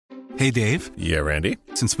Hey, Dave. Yeah, Randy.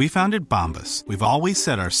 Since we founded Bombas, we've always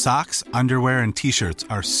said our socks, underwear, and T-shirts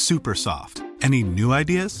are super soft. Any new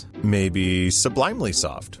ideas? Maybe sublimely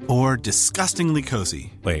soft. Or disgustingly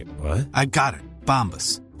cozy. Wait, what? I got it.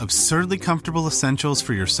 Bombas. Absurdly comfortable essentials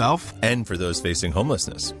for yourself and for those facing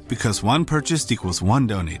homelessness. Because one purchased equals one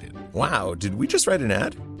donated. Wow, did we just write an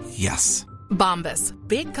ad? Yes. Bombas.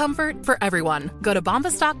 Big comfort for everyone. Go to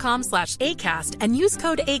bombas.com/ACAST and use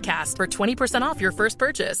code ACAST for 20% off your first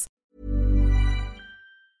purchase.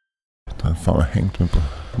 Fan vad hängt mig på.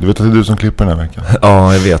 Du vet att det är du som klipper den här veckan.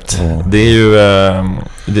 Ja, jag vet. Det är ju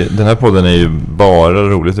den här podden är ju bara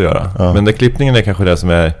roligt att göra. Ja. Men den klippningen är kanske det som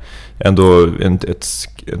är ändå ett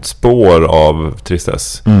spår av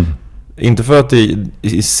tristess. Inte för att det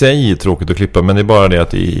i sig är tråkigt att klippa, men det är bara det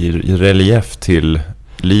att det är i relief till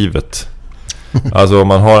livet. Alltså om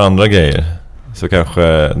man har andra grejer så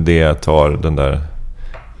kanske det tar den där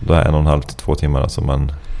 1,5 till 2 timmarna som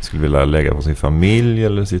man skulle vilja lägga på sin familj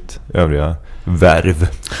eller sitt övriga värv.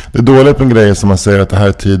 Det är dåligt med grejer som man säger att det här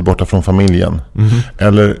är tid borta från familjen.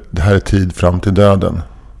 Eller det här är tid fram till döden.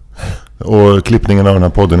 Och klippningen av den här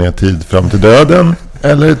podden är tid fram till döden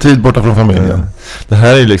eller tid borta från familjen. Det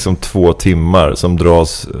här är liksom 2 timmar som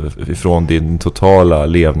dras ifrån din totala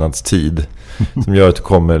levnadstid. Som gör att du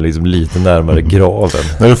kommer liksom lite närmare graven.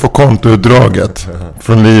 När du får kontoutdraget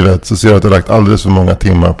från livet så ser du att du har lagt alldeles för många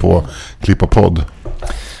timmar på klippa podd.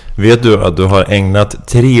 Vet du att du har ägnat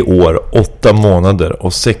 3 år, 8 månader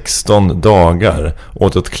och 16 dagar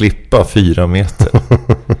åt att klippa 4 meter?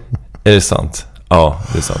 Är det sant? Ja,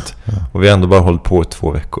 det är sant. Och vi har ändå bara hållit på i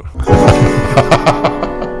 2 veckor.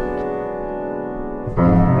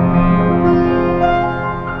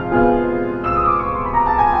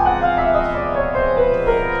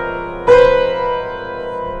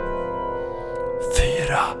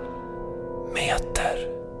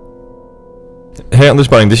 Hej Anders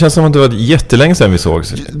Barring, det känns som att det var jättelänge sedan vi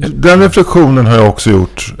sågs. Den reflektionen har jag också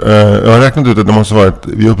gjort. Jag har räknat ut att det måste varit,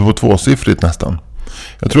 vi är uppe på 2-siffrigt nästan.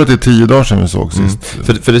 Jag tror att det är 10 dagar sedan vi såg sist.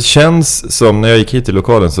 För det känns som, när jag gick hit till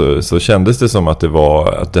lokalen så kändes det som att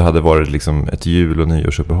det hade varit liksom ett jul- och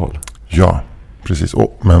nyårsuppehåll. Ja, precis.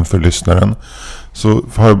 Men för lyssnaren så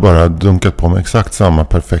har jag bara dunkat på med exakt samma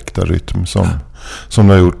perfekta rytm som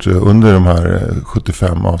du har gjort under de här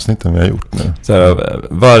 75 avsnitten vi har gjort nu. Så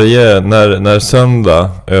här, när söndag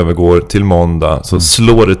övergår till måndag så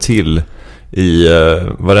slår det till i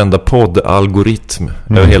varenda podd-algoritm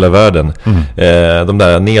över hela världen. De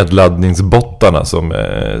där nedladdningsbottarna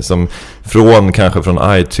som från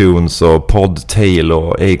iTunes och Podtail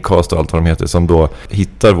och Acast och allt vad de heter, som då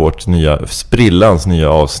hittar vårt sprillans nya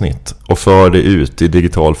avsnitt och för det ut i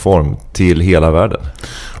digital form till hela världen.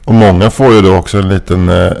 Och många får ju då också en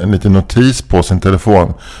liten notis på sin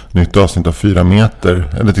telefon. Nytt avsnitt av 4 meter.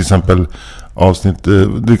 Eller till exempel avsnitt,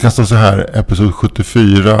 det kan stå så här, episod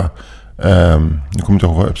 74. Jag kommer inte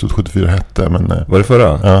ihåg vad episod 74 hette, men var det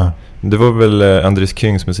förra? Ja. Det var väl Andres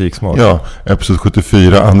Kings musiksmak. Ja, episod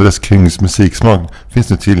 74 Andres Kings musiksmak finns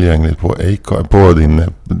nu tillgängligt på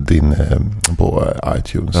på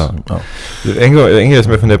iTunes. Ja. Ja. En grej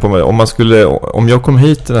som jag funderar på, om jag kom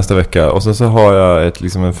hit nästa vecka och så har jag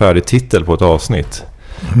en färdig titel på ett avsnitt.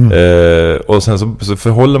 Och sen så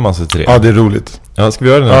förhåller man sig till det. Ja, det är roligt. Ja, ska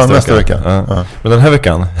vi göra det nästa vecka? Ja. Men den här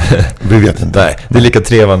veckan vi vet inte. Nej, det är lika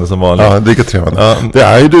trevande som vanligt. Ja, det är lika trevande. Ja. Det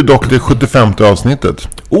är ju dock det 75:e avsnittet.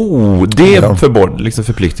 Det är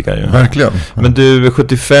förpliktigar ju. Verkligen. Men du,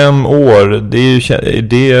 75 år, det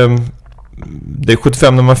är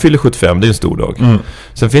 75 när man fyller 75, det är en stor dag.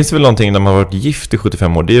 Sen finns det väl någonting när man har varit gift i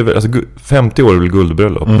 75 år. Det är väl, 50 år är väl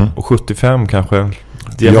guldbröllop. Och 75 kanske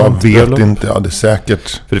jag vet inte, det är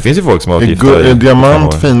säkert. För det finns ju folk som har gifta. Är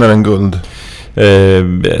diamant finare än guld?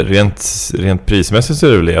 Rent prismässigt så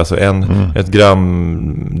är det väl det. Alltså ett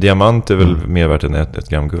gram diamant är väl mer värt än ett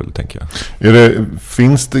gram guld, tänker jag.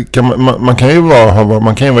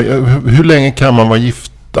 Hur länge kan man vara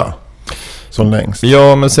gifta? Som längst.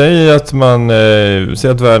 Ja, men säg att man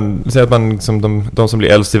liksom de som blir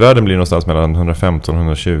äldst i världen blir någonstans mellan 115 och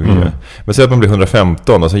 120. Men säg att man blir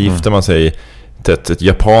 115 och så gifter man sig ett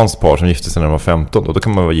japanskt par som gifte sig när de var 15, och då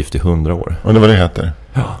kan man vara gift i 100 år. Och det var det heter.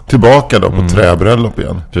 Ja. Tillbaka då på träbröllop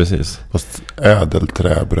igen. Precis. Fast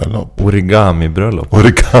ädelträbröllop. Origamibröllop.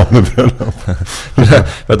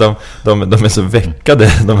 För att de är så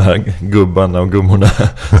veckade, de här gubbarna och gummorna,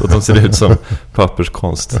 så att de ser ut som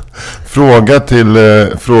papperskonst. Fråga till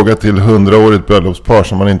 100-årigt bröllopspar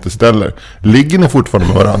som man inte ställer. Ligger ni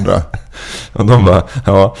fortfarande med varandra? Och de bara,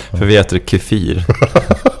 ja, för vi äter kefir.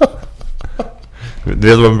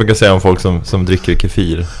 Det är vad man brukar säga om folk som dricker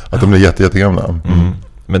kefir. Att de blir jättegamla.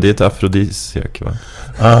 Men det är ett afrodisiak, va?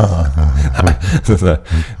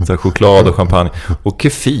 så choklad och champagne. Och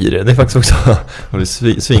kefir, det är faktiskt också... Jag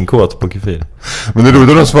blir svinkåt på kefir. Men det är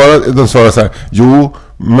roligt, de svarar så här: jo,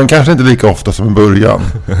 men kanske inte lika ofta som i början.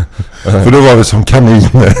 För då var vi som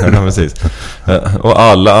kaniner. Ja, precis. Och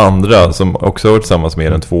alla andra som också har varit tillsammans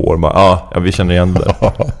mer än 2 år bara, ja, vi känner igen det.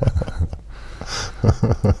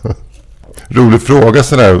 Rolig fråga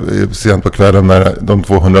sådär sent på kvällen när de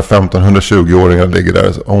 215-120-åringar ligger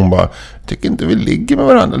där, och hon bara: tycker inte vi ligger med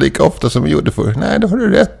varandra lika ofta som vi gjorde förr. Nej, det har du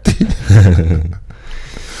rätt i.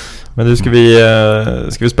 Men nu ska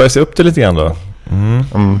vi spice upp det lite grann då.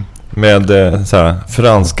 Med så här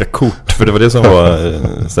franska kort, för det var det som var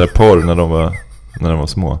så här porr när de var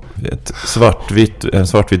små. Ett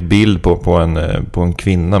svartvit bild på en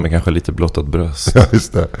kvinna med kanske lite blottat bröst. Ja,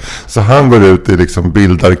 just det. Så han går ut i liksom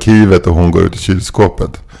bildarkivet och hon går ut i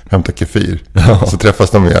kylskåpet, hämtar kefir. Ja. Så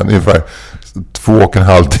träffas de igen ungefär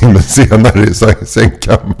 2,5 timmar senare i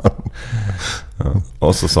sängkammaren. Ja.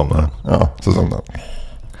 Och så somnar han. Ja, så somnar han.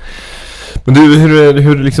 Men du, hur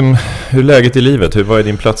är läget i livet? Vad är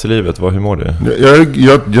din plats i livet? Hur mår du?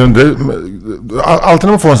 Alltid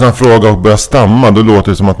när man får en sån här fråga och börjar stamma, då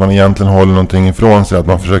låter det som att man egentligen håller någonting ifrån sig, att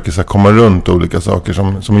man försöker så här komma runt olika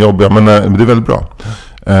saker som jobbiga, men det är väldigt bra.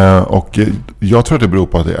 Och jag tror att det beror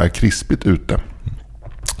på att det är krispigt ute.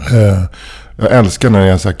 Jag älskar när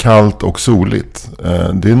det är så här kallt och soligt.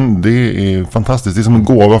 Det är fantastiskt. Det är som en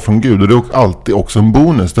gåva från Gud. Och det är alltid också en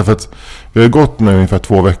bonus. Därför att vi har gått nu ungefär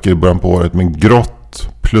 2 veckor i början på året med grått,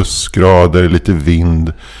 plusgrader, lite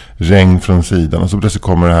vind, regn från sidan. Och så plötsligt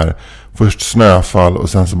kommer det här, först snöfall och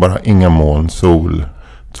sen så bara inga moln, sol,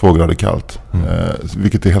 2 grader kallt.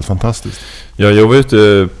 Vilket är helt fantastiskt. Jag var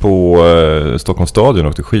ute på Stockholms stadion och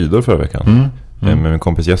åkte skidor förra veckan. Med min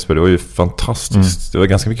kompis Jesper. Det var ju fantastiskt. Det var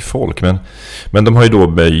ganska mycket folk. Men de har ju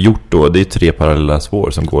då gjort det är 3 parallella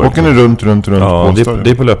spår som går. Åker ni runt ja,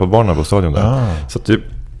 det är på löparbanan på stadion där. Så att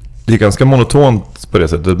det är ganska monotont på det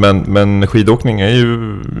sättet. Men skidåkning är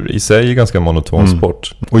ju i sig ganska monoton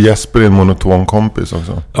sport. Och Jesper är en monoton kompis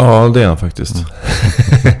också. Ja, det är han faktiskt.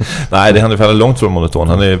 Nej, han är långt från monoton.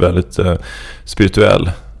 Han är väldigt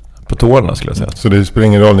spirituell. På tårna skulle jag säga. Så det spelar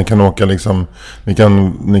ingen roll, ni kan åka liksom,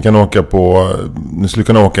 ni kan åka på, ni skulle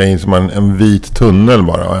kunna åka in som en vit tunnel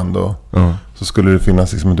bara, och ändå så skulle det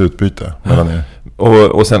finnas liksom ett utbyte mellan er.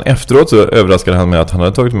 Och sen efteråt så överraskade han med att han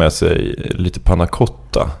hade tagit med sig lite panna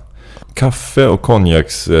cotta. Kaffe och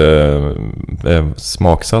konjaks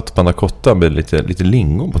smaksatt panna cotta med lite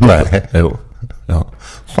lingon på toppen. Nej. Jo. Ja.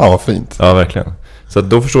 Fan vad fint. Ja, verkligen. Så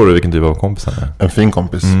då förstår du vilken typ av kompis han är. En fin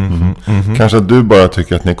kompis. Kanske att du bara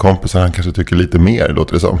tycker att ni är kompisar. Han kanske tycker lite mer,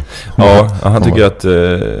 låter det som. Ja, han tycker att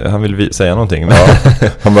han vill säga någonting. Ja,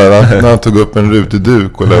 han bara, när han tog upp en rutig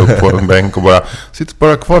duk och la upp på en bänk och bara, sitt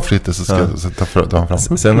bara kvar Fritte, så ska jag ta fram.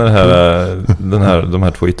 Sen när de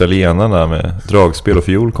här 2 italienarna med dragspel och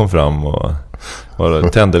fiol kom fram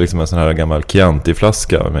och tände liksom en sån här gammal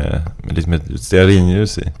Chianti-flaska med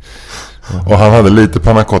stearinljus i. Och han hade lite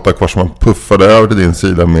panna cotta kvar som han puffade över till din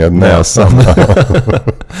sida med näsan.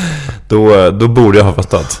 Då borde jag ha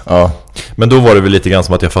fattat. Ja. Men då var det väl lite grann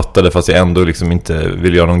som att jag fattade, fast jag ändå liksom inte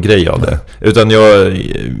ville göra någon grej av det. Utan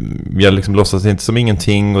jag liksom låtsades inte som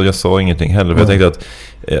ingenting, och jag sa ingenting heller. För jag tänkte att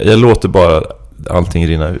jag låter bara allting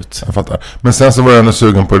rinna ut. Jag fattar. Men sen så var jag ändå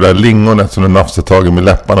sugen på det där lingonet som du nafsade tagit med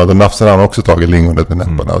läpparna. Då nafsade han också tagit lingonet med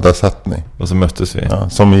läpparna. Och där satt ni. Och så möttes vi. Ja,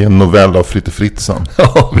 som i en novell av Fritte Fritzson.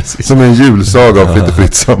 Ja, precis. Som en julsaga av Fritte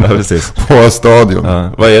Fritzson. Ja, precis. På stadion. Ja.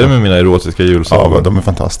 Vad är det med mina erotiska julsagor? Ja, de är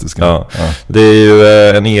fantastiska. Ja. Ja. Det är ju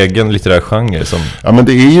en egen litterär genre som... Ja, men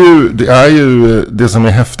det är ju det som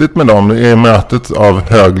är häftigt med dem. Det är mötet av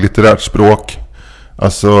höglitterärt språk.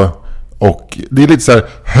 Alltså... Och det är lite så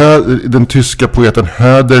här, den tyska poeten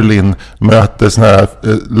Höderlin möter såna här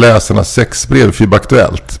läsarnas sexbrev i FIB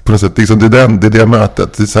Aktuellt. På något sätt, liksom det är det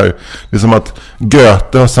mötet. Det är, så här, det är som att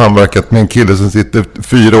Goethe har samverkat med en kille som sitter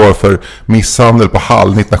 4 år för misshandel på Hall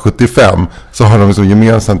 1975. Så har de liksom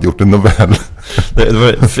gemensamt gjort en novell.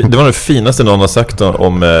 Det var det finaste någon har sagt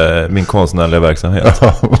om min konstnärliga verksamhet.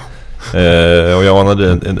 Och jag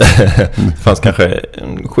anade det fanns kanske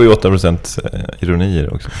 7-8%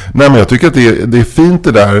 ironier också. Nej, men jag tycker att det är fint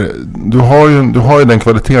det där. Du har ju den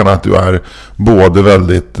kvaliteten att du är både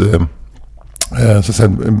väldigt så att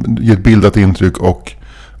säga, ger ett bildat intryck, och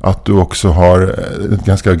att du också har ett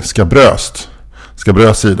ganska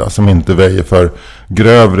skabrös sida som inte väjer för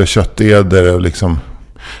grövre kötteder och liksom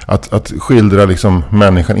att skildra liksom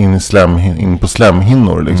människan in på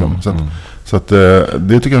slemhinnor liksom. Så att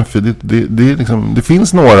det tycker jag det liksom, det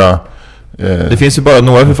finns några det finns ju bara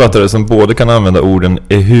några författare som både kan använda orden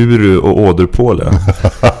ehuru och åderpåle.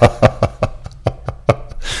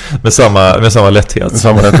 med samma lätthet.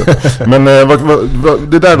 Men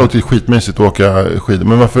det där låter ju skitmysigt att åka skidor.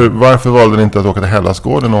 Men varför valde ni inte att åka till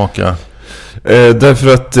Hellasgården och åka?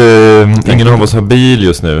 Därför att ingen av oss har bil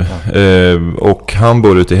just nu. Och han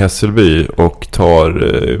bor ute i Hässelby och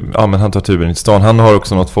han tar turen i stan. Han har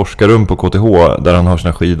också något forskarrum på KTH där han har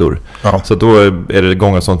sina skidor. Ja. Så då är det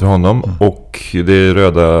gångavstånd för honom. Och det är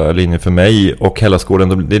röda linjer för mig. Och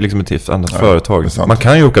Hellasgården, det är liksom ett annat företag. Man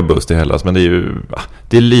kan ju åka buss till Hellas, men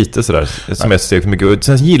det är lite sådär som ett steg för mycket.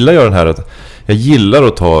 Sen gillar jag den här att jag gillar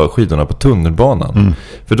att ta skidorna på tunnelbanan.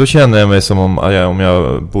 För då känner jag mig som om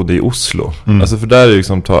jag bodde i Oslo. Alltså för där är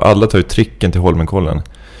liksom, alla tar ju tricken till Holmenkollen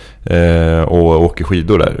och åker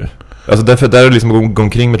skidor där. Alltså därför där är det liksom gå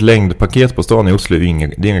omkring med ett längdpaket på stan i Oslo, det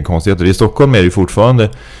är inga konstigheter. I Stockholm är det ju fortfarande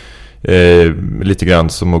lite grann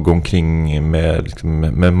som att gå omkring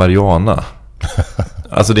med marijuana.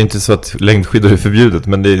 Alltså det är inte så att längdskidor är förbjudet,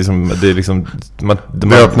 men det är liksom man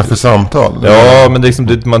öppnar för samtal. Ja, men det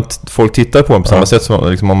är liksom folk tittar på en på samma sätt som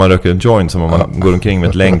liksom, om man röker en joint, som om man går omkring med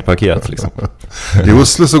ett längdpaket liksom. I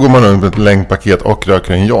Oslo så går man runt med ett längdpaket och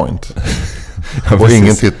röker en joint. Och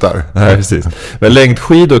ingen tittar. Nej, precis. Men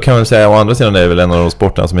längdskidor kan man säga, å andra sidan är väl en av de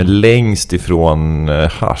sporterna som är längst ifrån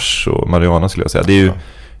hasch och marijuana, skulle jag säga. Det är ju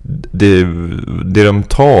det de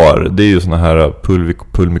tar, det är ju såna här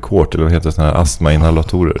pulmikort eller vad heter, såna här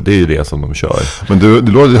astmainhalatorer. Det är ju det som de kör. Men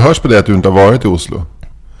det hörs på det att du inte har varit i Oslo.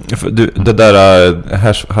 Det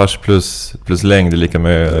där hasch plus längd är lika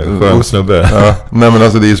med skön snubbe. Ja. Nej, men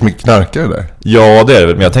alltså det är ju så mycket knarkare där. Ja, det är det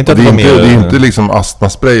väl. Men jag tänkte att det var mer... Det är inte liksom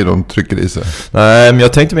astmaspray de trycker i sig. Nej, men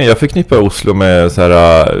jag tänkte mer, jag förknippar Oslo med så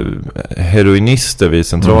här heroinister vid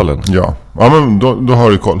centralen. Ja, men då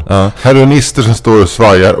har du koll. Ja. Heroinister som står och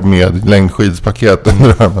svajar med längdskidspaket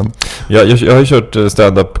under armen. Jag har ju kört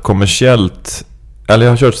stand-up kommersiellt. Eller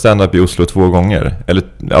jag har kört stand-up i Oslo 2 gånger. Eller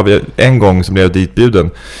en gång som blev jag ditbjuden.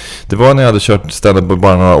 Det var när jag hade kört stand-up på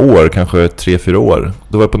bara några år, kanske 3-4 år.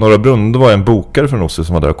 Då var jag på Norra Brunn, då var jag en bokare från Oslo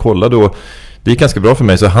som var där och kollade. Och det gick ganska bra för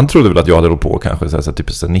mig, så han trodde väl att jag hade hållit på kanske så typ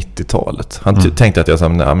 90-talet. Han tänkte att jag sa,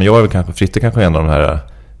 men jag är väl kanske Fritte, kanske en av de här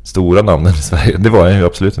stora namnen i Sverige. Det var jag ju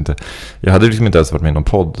absolut inte. Jag hade liksom inte ens varit med i någon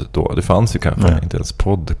podd då. Det fanns ju kanske inte ens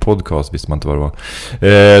podcast, visste man inte vad det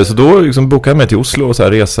var. Så då liksom bokade jag mig till Oslo och så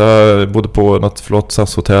här resa, bodde på något flott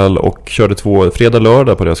SAS-hotell och körde 2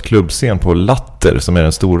 fredag-lördag på deras klubbscen på Latter, som är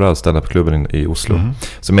den stora stand-up-klubben i Oslo.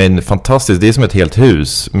 Som är en fantastisk, det är som ett helt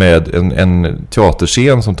hus med en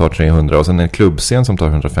teaterscen som tar 300 och sen en klubbscen som tar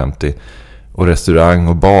 150 och restaurang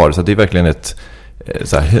och bar. Så det är verkligen ett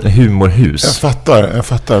så här humorhus. Jag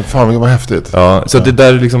fattar. Fan, vad häftigt. Ja, så det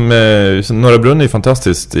där liksom Norra Brunn är ju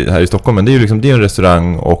fantastiskt här i Stockholm, men det är ju liksom, det är en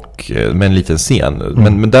restaurang och med en liten scen.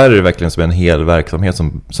 Men där är det verkligen som en hel verksamhet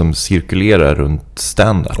som cirkulerar runt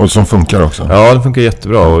stand-up. Och som funkar också. Ja, det funkar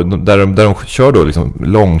jättebra. Och där de kör då liksom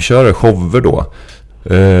långkörare, shower då.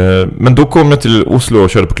 Men då kom jag till Oslo och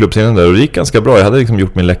körde på klubbscenen där och det gick ganska bra. Jag hade liksom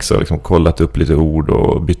gjort min läxa och liksom kollat upp lite ord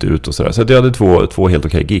och bytt ut och sådär. Så jag hade två helt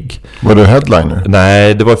okej gig. Var du headliner?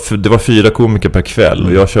 Nej, det var 4 komiker per kväll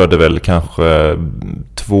och jag körde väl kanske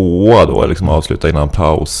 2 då, liksom avsluta innan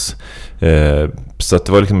paus. Så att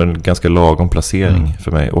det var liksom en ganska lagom placering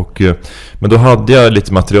för mig. Men då hade jag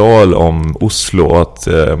lite material om Oslo och att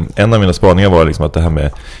en av mina spaningar var liksom att det här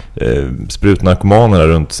med sprutnarkomanerna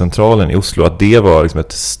runt centralen i Oslo, att det var liksom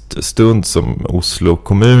ett stund som Oslo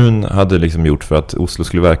kommun hade liksom gjort för att Oslo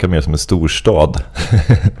skulle verka mer som en storstad.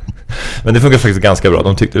 Men det funkar faktiskt ganska bra.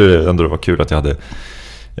 De tyckte ändå det var kul att jag hade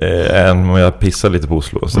om jag pissade lite på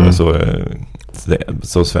Oslo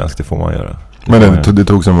så svenskt, det får man göra. Men det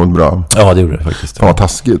tog sig emot bra. Ja, det gjorde det faktiskt. Fan,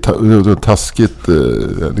 taskigt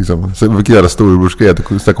liksom. Så vilket jävla storebrorsgrej.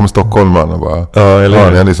 Så kommer stockholmarna och bara,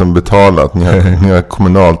 ni har liksom betalat, ni har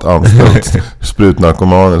kommunalt anställt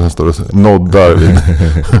sprutnarkomaner som står och noddar vid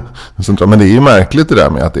central. Men det är ju märkligt det där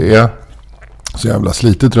med att det är så jävla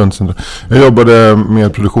slitet runt central. Jag jobbade med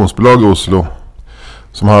ett produktionsbolag i Oslo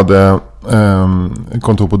som hade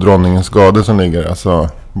kontor på Dronningens gade som ligger alltså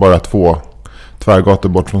bara 2 tvärgator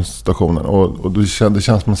bort från stationen. Och det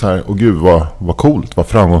känns som så här, åh gud vad coolt, vad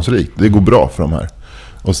framgångsrikt. Det går bra för de här.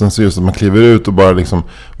 Och sen så just att man kliver ut och bara liksom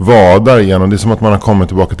vadar igenom. Det är som att man har kommit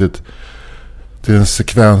tillbaka till en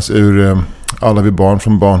sekvens ur Alla vi barn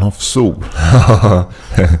från Barnhof Zoo.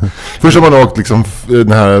 Först har man åkt liksom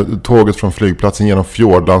det här tåget från flygplatsen genom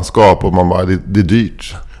fjordlandskap och man bara, det är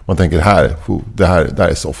dyrt. Man tänker det här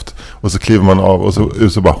är soft. Och så kliver man av och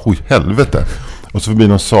så bara, oj helvete. Och så förbi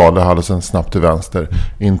någon saluhall och sen snabbt till vänster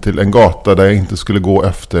in till en gata där jag inte skulle gå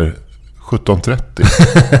efter 17:30.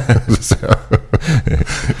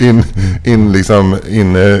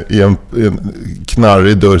 Inne i en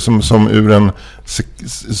knarrig dörr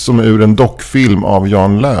som ur en dockfilm av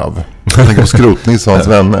Jan Löv. Jag tänker på Skrotnisse och hans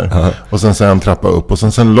vänner. Och sen en trappa upp och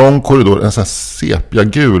sen en lång korridor, en sån här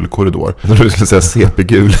sepia-gul korridor. Jag trodde du skulle säga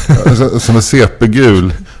CP-gul. Som är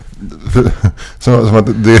CP-gul. Som att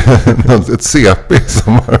det är ett CP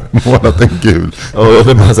som har målat en gul. Och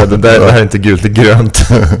det är bara så här, det här är inte gult, det är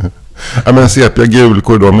grönt. Ja, men en sepia-gul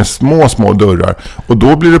korridor med små dörrar. Och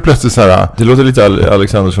då blir det plötsligt så här. Det låter lite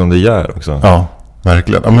Alexandersson De Geer också. Ja,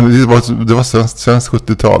 verkligen. Ja, men det var svensk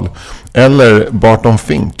 70-tal. Eller Barton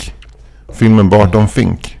Fink. Filmen Barton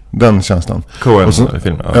Fink. Den känslan.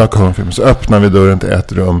 Coen-filmen. Ja, Coen-filmen. Så öppnar vi dörren till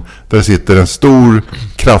ett rum. Där sitter en stor,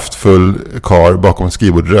 kraftfull karl bakom ett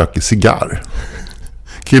skrivbord och röker cigarr.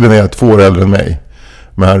 Killen är 2 år äldre än mig.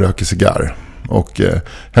 Men han röker cigarr. Och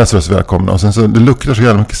hälsar oss välkomna. Och sen så det luktar så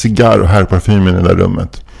jävla mycket cigarr och herrparfym i det där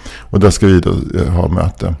rummet. Och där ska vi då ha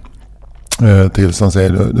möte. Tills han säger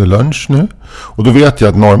det är lunch nu. Och då vet jag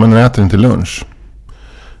att norrmännen äter inte lunch.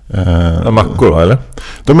 Mackor, eller?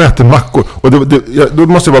 De äter mackor. Och då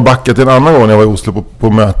måste jag bara backa till en annan gång när jag var i Oslo på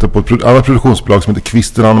möte på ett annat produktionsbolag som heter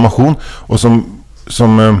Kvisten Animation. Och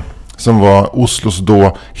som var Oslos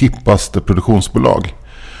då hippaste produktionsbolag.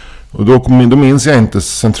 Och då minns jag inte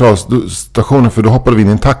centralstationen, för då hoppade vi in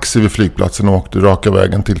i en taxi vid flygplatsen och åkte raka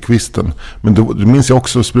vägen till Kvisten. Men då minns jag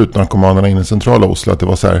också sprutnarkomanerna in i centrala Oslo, att det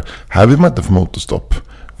var så här vill man inte få motorstopp.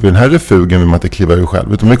 För den här refugen vill man inte kliva ur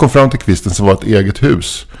själv. Utan vi kom fram till Kvisten som var ett eget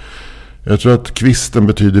hus. Jag tror att Kvisten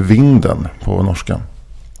betyder vinden på norska.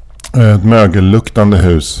 Ett mögelluktande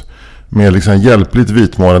hus med liksom hjälpligt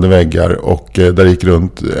vitmålade väggar, och där gick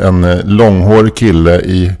runt en långhårig kille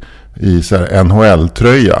i så här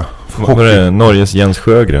NHL-tröja. Var det Norges Jens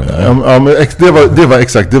Sjögren? Ja, men det var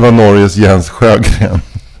exakt, det var Norges Jens Sjögren.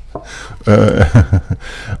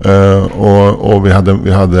 Och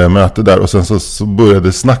vi hade möte där, och sen så började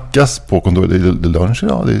det snackas på kontoret. Det är lunch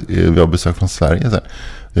idag, vi har besök från Sverige. Så här.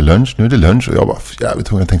 Det är lunch, nu är det lunch. Och jag bara, jag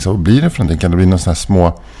tänkte så här, vad blir det för någonting? Kan det bli några sådana här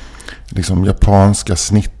små liksom japanska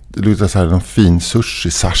snitt? Det luktar så här, någon fin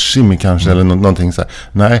sushi, sashimi kanske, eller någonting så här.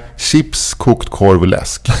 Nej, chips, kokt korv och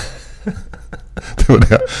läsk. Det var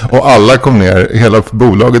det. Och alla kom ner, hela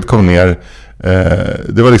bolaget kom ner.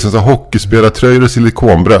 Det var liksom så hockeyspelartröjor och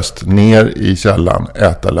silikonbröst ner i källaren,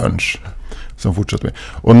 äta lunch. Sen fortsatte vi.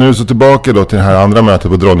 Och nu så tillbaka då till det här andra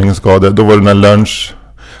mötet på Dronningens-gade. Då var det när lunch,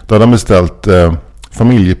 då hade de beställt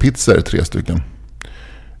familjepizzor, 3 stycken.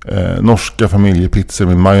 Norska familjepizzor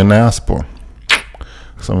med majonnäs på.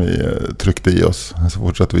 Som vi tryckte i oss. Så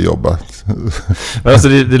fortsatte vi jobba. Men alltså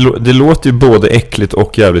det låter ju både äckligt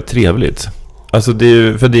och jävligt trevligt. Alltså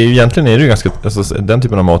för det är ju egentligen är det ju ganska, alltså den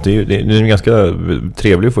typen av mat det är ju ganska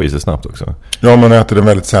trevlig att få i sig snabbt också. Ja, man äter den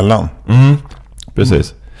väldigt sällan.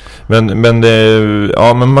 Precis.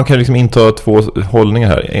 Men man kan liksom inta 2 hållningar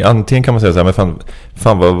här. Antingen kan man säga så här, men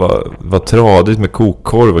fan vad tradigt med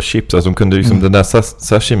kokkorv och chips. Alltså de kunde liksom den där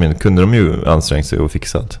sashimin kunde de ju anstränga sig och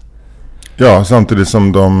fixat. Ja, samtidigt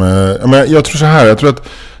som jag tror så här, jag tror att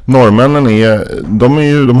norrmännen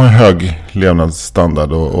de har hög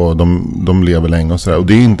levnadsstandard och de lever länge och sådär. Och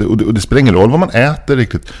det spelar ingen roll vad man äter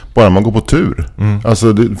riktigt, bara man går på tur.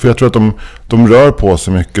 Alltså för jag tror att de rör på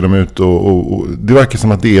sig mycket, de är ute och det verkar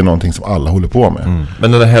som att det är någonting som alla håller på med.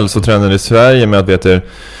 Men den där hälsotrenden i Sverige med att vi äter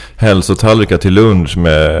hälsotallrikar till lunch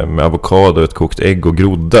med avokado, ett kokt ägg och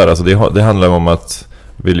groddar, alltså det handlar om att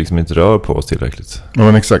vi liksom inte rör på oss tillräckligt. Ja,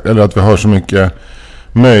 men exakt. Eller att vi har så mycket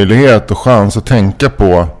möjlighet och chans att tänka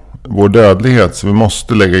på vår dödlighet, så vi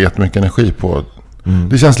måste lägga jättemycket energi på.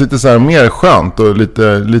 Det känns lite så här mer skönt och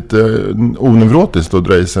lite onevrotiskt att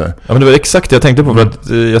dra i sig. Ja, men det var exakt det jag tänkte på, för att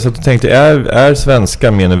jag satt och tänkte, är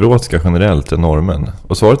svenskar mer nevrotiska generellt än norrmän?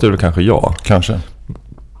 Och svaret är väl kanske ja. Kanske.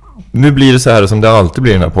 Nu blir det så här som det alltid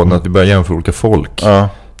blir i den här podden, att vi börjar jämföra olika folk. Ja.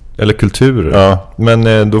 Eller kulturer. Ja.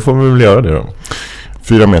 Men då får vi väl göra det då.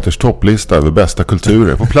 4 meters topplista över bästa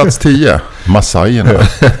kulturer. På plats 10, Masaierna.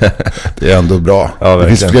 Det är ändå bra. Ja, det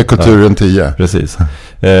finns fler kulturer än 10. Precis.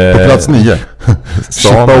 På plats 9,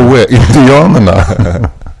 Chippewa-indianerna.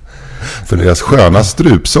 För deras sköna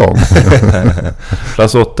strupsång.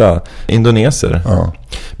 Plats 8, indoneser. Ja.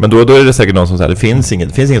 Men då är det säkert någon som säger det finns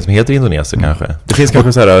inget som heter indoneser kanske. Det finns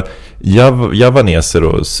kanske så här javaneser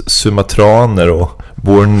och sumatraner och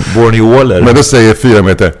borneoler. Men då säger 4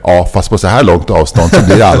 meter, ja fast på så här långt avstånd så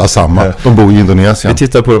blir alla samma. De bor i Indonesien. Vi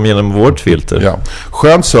tittar på dem genom vårt filter. Ja.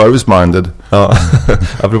 Skönt service-minded. Ja,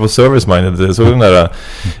 apropå service-minded, så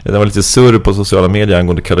det var lite surr på sociala medier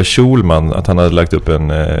angående Kalle Schulman, att han hade lagt upp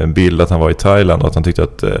en bild att han var i Thailand och att han tyckte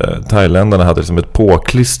att thailändarna hade liksom ett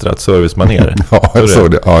påklistrat servicemaner. Ja, jag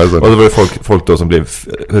såg det. Ja, jag såg det. Och då var det folk då som blev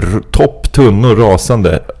topptunnor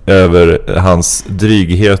rasande över hans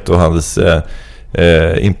dryghet och hans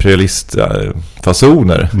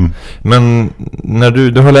imperialistfasoner. Men när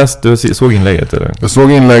du har läst, du såg inlägget eller? Jag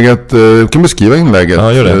såg inlägget, kan beskriva inlägget.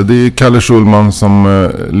 Ja, gör det. Det är Kalle Schulman som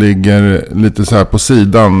ligger lite så här på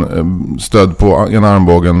sidan, stödd på en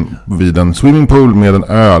armbågen vid en swimmingpool med en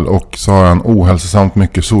öl, och så har han ohälsosamt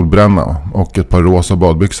mycket solbränna och ett par rosa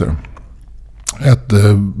badbyxor. Ett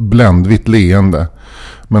bländvitt leende.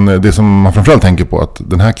 Men det som man framförallt tänker på, att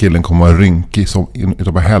den här killen kommer att vara rynkig som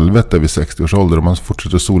utav helvete vid 60 års ålder om man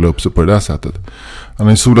fortsätter sola upp sig på det där sättet. Han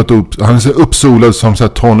är så uppsolad som så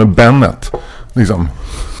här Tony Bennett liksom.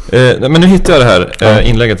 Men nu hittar jag det här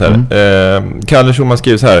inlägget här. Kalle Schulman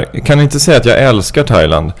skriver så här: kan inte säga att jag älskar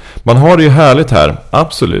Thailand. Man har det ju härligt här,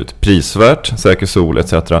 absolut. Prisvärt, säker sol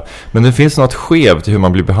etc. Men det finns något skevt i hur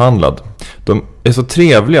man blir behandlad. De är så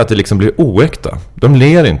trevliga att det liksom blir oäkta. De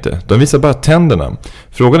ler inte, de visar bara tänderna.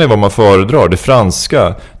 Frågan är vad man föredrar, det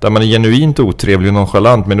franska där man är genuint otrevlig och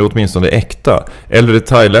nonchalant men åtminstone äkta. Eller det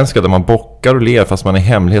thailändska där man bockar och ler fast man i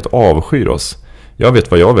hemlighet avskyr oss. Jag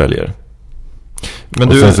vet vad jag väljer. Men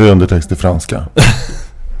och sen så är undertext i franska.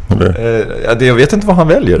 Jag vet inte vad han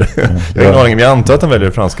väljer. Jag har ingen aning, men jag antar att han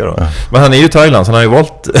väljer franska då. Men han är ju Thailand, så han har ju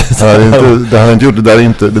valt. Det har inte gjort. Det där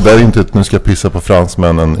är inte ett nu ska pissa på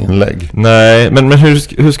fransmännen inlägg. Nej, men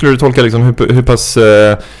hur skulle du tolka liksom,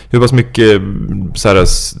 hur pass mycket så här,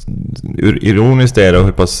 ironiskt är det och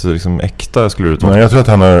hur pass liksom, äkta skulle du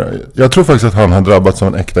tolka? Nej, jag tror faktiskt att han har drabbats av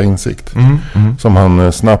en äkta insikt. Som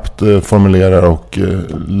han snabbt formulerar, och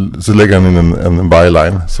så lägger han in en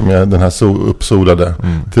byline som är den här uppsolade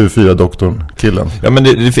TV4-doktorn killen. Ja, men det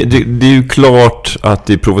är ju klart att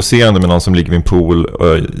det är provocerande med någon som ligger vid en pool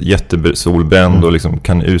och jättesolbränd och liksom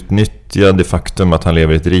kan utnyttja det faktum att han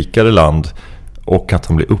lever i ett rikare land och att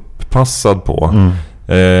han blir upppassad på.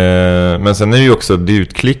 Men sen är det ju också, det är ju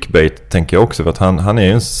ett clickbait tänker jag också, för att han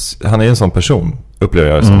är en sån person, upplever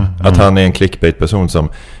jag det som. Att han är en clickbait-person som,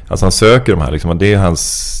 alltså han söker de här liksom, och det är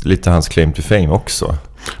lite hans claim to fame också.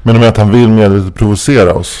 Men med att han vill medvetet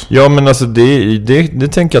provocera oss. Ja, men alltså det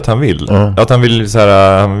tänker jag att han vill. Att han vill så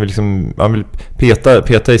här, han vill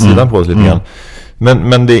peta i sidan på oss lite grann.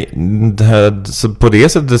 Men det här, så på det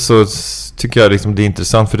sättet så tycker jag liksom det är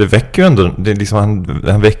intressant, för det väcker ju ändå, det är liksom,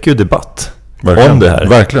 han väcker ju debatt. Verkligen. Om det här.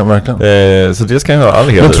 Verkligen. Så det ska han ha all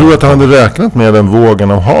heder. Jag tror att han hade räknat med den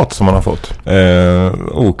vågen av hat som han har fått.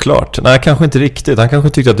 Oklart. Nej, kanske inte riktigt. Han kanske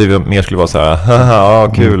tyckte att det mer skulle vara så här,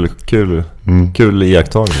 haha, kul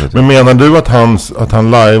iakttagelse. Men menar du att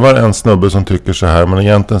han lajvar en snubbe som tycker så här, men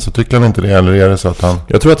egentligen så tycker han inte det, eller är det så att han...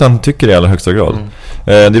 Jag tror att han tycker det i allra högsta grad.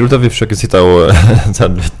 Det är roligt att vi försöker sitta och så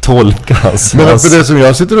här, tolka hans för det som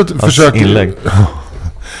jag sitter och försöker... inlägg.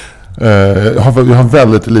 Jag har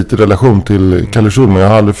väldigt lite relation till Kalle Schulman. Jag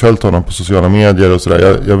har aldrig följt honom på sociala medier och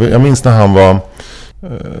sådär. Jag minns när han var...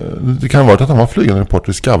 Det kan ha varit att han var flygande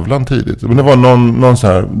reporter i Skavlan tidigt. Men det var någon så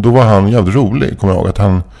här... Då var han jävligt rolig, kommer jag ihåg. Att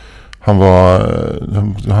han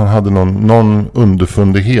hade någon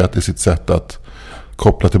underfundighet i sitt sätt att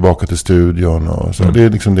koppla tillbaka till studion och så. Det är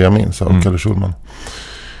liksom det jag minns av Kalle Schulman.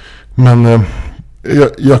 Men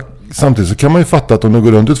samtidigt så kan man ju fatta att om du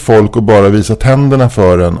går runt ett folk och bara visar tänderna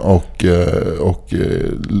för en och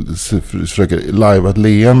försöker live ett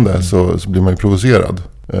leende så blir man ju provocerad.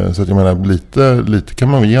 Så att jag menar, lite kan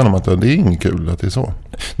man väl igenom att det är inget kul att det är så.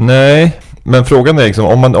 Nej, men frågan är liksom,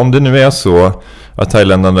 om det nu är så att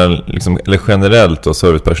thailändarna liksom, eller generellt och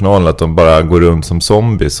servicepersonalen, att de bara går runt som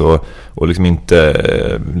zombies och liksom inte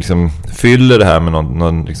liksom fyller det här med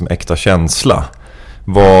någon liksom äkta känsla.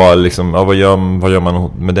 Vad gör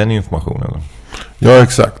man med den informationen? Ja,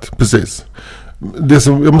 exakt, precis.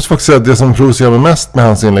 Jag måste faktiskt säga att det som provocerar mig mest med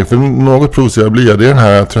hans inlägg, för något provocerar blir det är den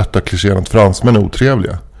här trötta klichén att fransmän är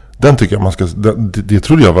otrevliga. Den tycker jag man ska... Det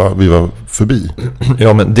trodde jag vi var förbi.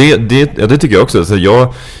 Ja, men det tycker jag också. Alltså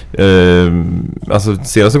alltså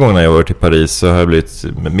senaste gången när jag varit i Paris så har jag blivit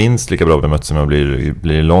minst lika bra bemött som jag blir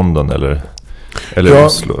i London eller Eller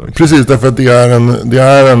Oslo. Precis, därför att det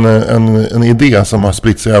är en idé som har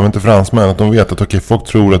spritt sig även till fransmän. Att de vet att folk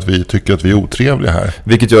tror att vi tycker att vi är otrevliga här.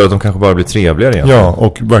 Vilket gör att de kanske bara blir trevligare egentligen. Ja,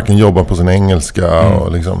 och verkligen jobbar på sin engelska.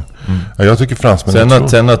 Och liksom. Ja, jag tycker fransmän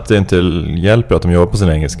sen att det inte hjälper att de jobbar på sin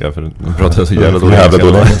engelska. För de pratar så jävla dålig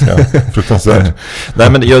engelska. Fruktansvärt. Nej,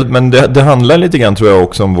 men det handlar lite grann, tror jag,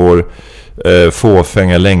 också om vår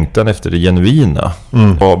fåfänga längtan efter det genuina.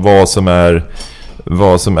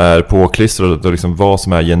 Vad som är påklistrat och liksom vad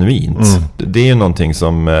som är genuint. Det är ju någonting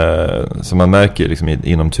som man märker liksom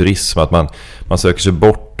inom turism, att man söker sig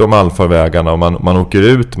bortom allfarvägarna och man åker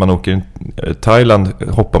ut, Thailand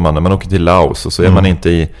hoppar man åker till Laos och så är man inte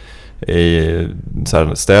i så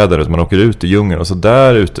här städer, utan man åker ut i djungeln och så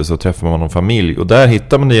där ute så träffar man någon familj och där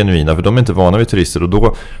hittar man det genuina, för de är inte vana vid turister,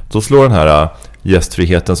 och då slår den här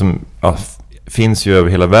gästfriheten som finns ju över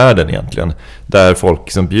hela världen egentligen, där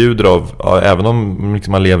folk som bjuder även om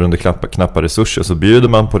liksom man lever under knappa resurser, så bjuder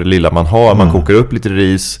man på det lilla man har. Man kokar upp lite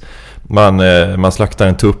ris, man slaktar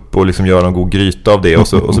en tupp och liksom gör en god gryta av det, och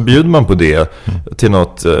så bjuder man på det till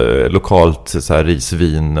något lokalt så här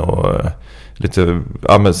risvin och lite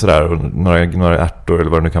sådär, och några ärtor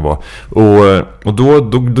eller vad det nu kan vara, och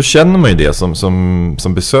då känner man ju det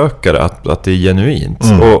som besökare att det är genuint,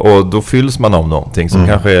 och då fylls man av någonting som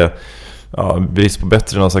kanske är brist på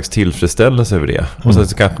bättre, någon slags tillfredsställelse över det. Och sen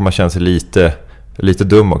så kanske man känner sig lite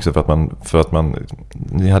dum också för att man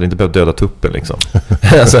ni hade inte behövt döda tuppen liksom.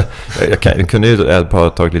 Alltså, jag kunde ju bara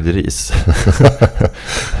tagit lite ris.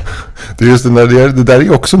 Det är just det där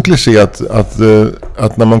är också en kliché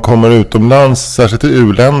att när man kommer utomlands, särskilt i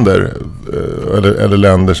u-länder eller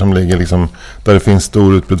länder som ligger liksom där det finns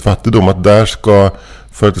stor utbredd fattigdom, att där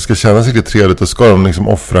för att det ska kännas riktigt trevligt, då ska de liksom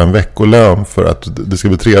offra en veckolön för att det ska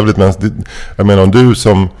bli trevligt. Men jag menar,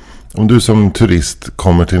 om du som turist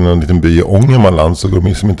kommer till en liten by i Ångermanland, så går de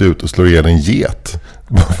liksom inte ut och slår ihjäl en get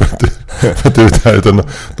för att du är där, utan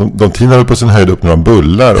de tinar på sin höjd upp några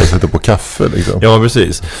bullar och sätter på kaffe liksom. Ja,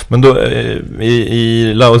 precis. Men då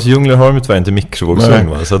i Laos djungler har de ju tyvärr inte mikrovågsugn,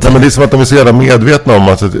 va? Så att... Nej, men det är som att de är så jävla medvetna om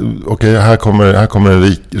att okej, här kommer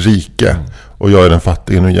en rike. Och jag är den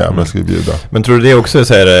fattiga, nu jävlar ska vi bjuda. Men tror du det också är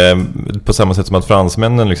så här, på samma sätt som att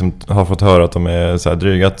fransmännen liksom har fått höra att de är så här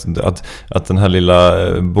dryga, att den här lilla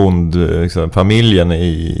bondfamiljen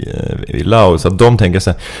i Laos, att de tänker så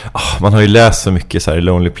här, man har ju läst så mycket så här i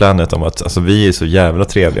Lonely Planet om att alltså, vi är så jävla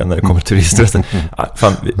trevliga när det kommer turister.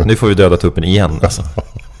 Fan, nu får vi döda tuppen igen alltså.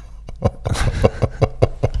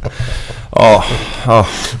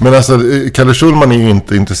 Men alltså, Kalle Schulman är ju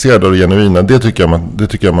inte intresserad av det genuina. Det tycker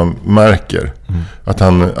jag man märker. Att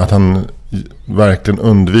han verkligen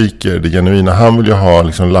undviker det genuina. Han vill ju ha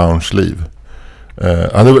liksom lounge-liv.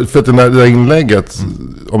 För att det där inlägget,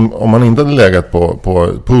 om man inte hade legat på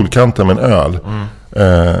poolkanten med en öl,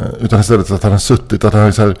 utan istället att han har suttit, att han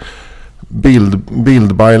har så här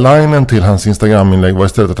bildbylinen till hans Instagram-inlägg var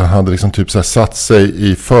istället att han hade liksom typ så här satt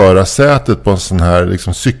sig i förarsätet på en sån här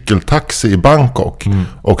liksom cykeltaxi i Bangkok,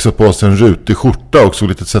 och så på sig en rutig skjorta och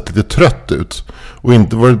såg sett lite trött ut, och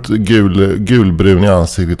inte varit gulbrun i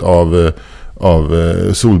ansiktet av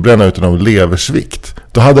solbränna, utan av leversvikt.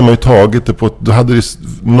 Då hade man ju tagit det då hade det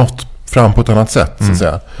nått fram på ett annat sätt så att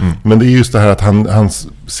säga. Men det är just det här att han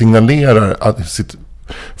signalerar att sitt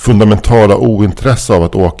fundamentala ointresse av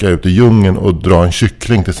att åka ut i djungeln och dra en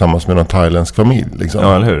kyckling tillsammans med en thailändsk familj liksom.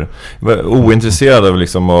 Ja, eller hur? Ointresserad av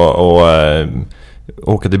liksom att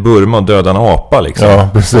åka till Burma och döda en apa liksom. Ja,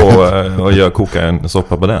 precis. Och koka en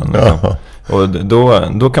soppa på den liksom. Ja. Och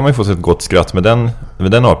då kan man ju få sig ett gott skratt med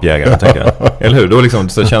den apjägaren, tänker jag. Eller hur? Då liksom,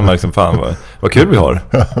 så känner man liksom, fan vad kul vi har.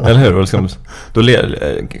 Eller hur? Och liksom, då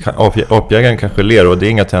apjägaren kanske ler, och det är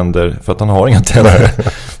inga tänder för att han har inga tänder.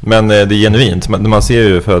 Men det är genuint. Man ser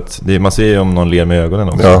ju man ser ju om någon ler med ögonen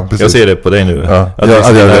också. Ja, jag ser det på dig nu. Ja.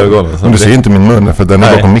 Ögonen. Men du ser inte min mun, för den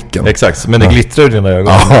är bakom micken. Exakt, men det glittrar i dina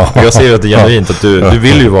ögon. Jag ser att det är genuint, att du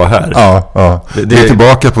vill ju vara här. Ja. Vi är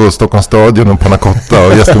tillbaka på Stockholms stadion och Panna Cotta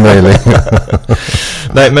och Jesper Mejling.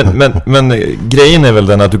 Nej, men grejen är väl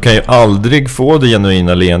den att du kan ju aldrig få det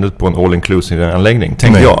genuina leendet på en all-inclusive-anläggning,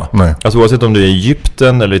 tänker jag. Nej. Alltså oavsett om du är i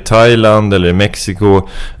Egypten eller i Thailand eller i Mexiko,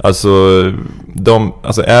 alltså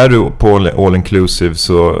är du på all-inclusive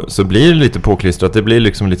så blir det lite påklistrat, det blir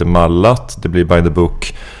liksom lite mallat, det blir by the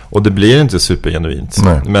book, och det blir inte supergenuint.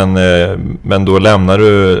 Men då lämnar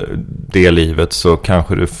du det livet, så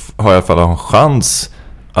kanske du har i alla fall en chans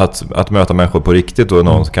att möta människor på riktigt, och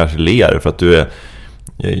någon som kanske ler för att du är,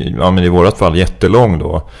 ja, men i vårat fall jättelång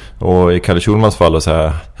då, och i Kalle Schulmans fall och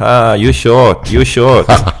så här, you short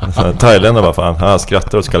Thailändare var fan,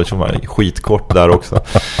 skrattar åt Kalle Schulman, skitkort där också.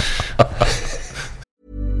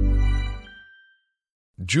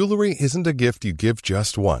 Jewelry isn't a gift you give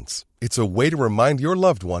just once. It's a way to remind your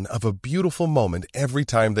loved one of a beautiful moment every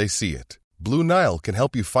time they see it. Blue Nile can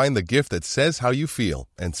help you find the gift that says how you feel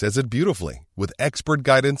and says it beautifully, with expert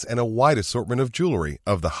guidance and a wide assortment of jewelry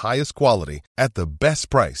of the highest quality at the best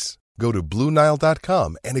price. Go to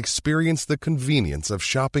BlueNile.com and experience the convenience of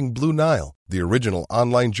shopping Blue Nile, the original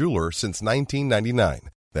online jeweler since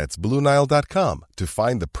 1999. That's BlueNile.com to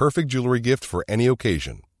find the perfect jewelry gift for any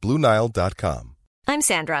occasion. BlueNile.com. I'm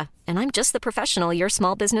Sandra, and I'm just the professional your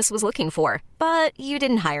small business was looking for. But you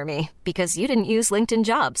didn't hire me because you didn't use LinkedIn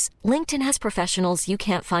Jobs. LinkedIn has professionals you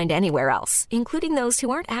can't find anywhere else, including those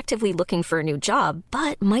who aren't actively looking for a new job,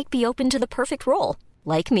 but might be open to the perfect role,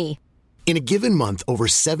 like me. In a given month, over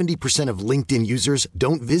 70% of LinkedIn users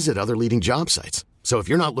don't visit other leading job sites. So if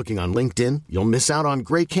you're not looking on LinkedIn, you'll miss out on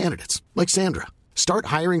great candidates, like Sandra. Start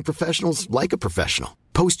hiring professionals like a professional.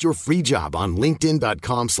 Post your free job on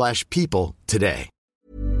linkedin.com/people today.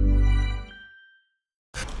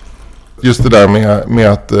 Just det där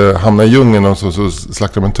med att hamna i djungeln och så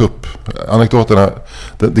slaktar man tupp. Anekdoterna,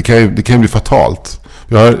 det kan ju bli fatalt.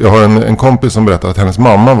 Jag har en kompis som berättar att hennes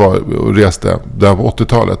mamma var och reste där på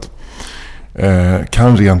 80-talet.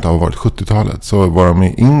 Kan rent av ha varit 70-talet. Så var de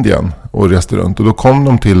i Indien och reste runt. Och då kom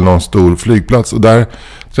de till någon stor flygplats. Och där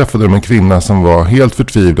träffade de en kvinna som var helt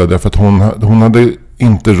förtvivlad. Därför att hon hade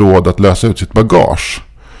inte råd att lösa ut sitt bagage.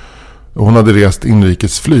 Hon hade rest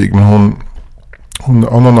inrikesflyg. Men hon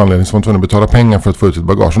av någon anledning så var hon tvungen att betala pengar för att få ut sitt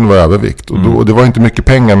bagage. Hon var övervikt. Och det var inte mycket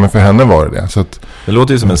pengar, men för henne var det. Så att, det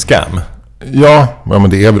låter ju som en scam. Ja, men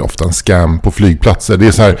det är väl ofta en scam på flygplatser. Det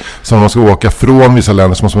är så här, som om man ska åka från vissa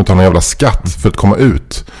länder så måste man ta en jävla skatt för att komma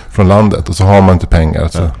ut från landet. Och så har man inte pengar.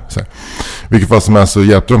 Så här. Vilket fall som helst så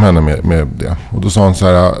hjälpte de henne med det. Och då sa hon så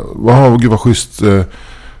här, wow, gud vad schysst.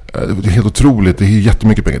 Det är helt otroligt, det är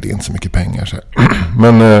jättemycket pengar. Det är inte så mycket pengar så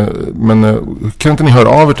men kan inte ni höra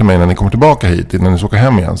av er till mig när ni kommer tillbaka hit, när ni ska åka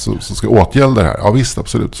hem igen, så ska jag åtgälda det här. Ja visst,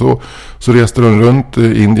 absolut. Så reste de runt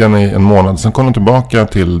i Indien i en månad. Sen kom de tillbaka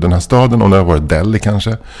till den här staden, om det var Delhi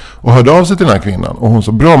kanske, och hörde av sig till den här kvinnan. Och hon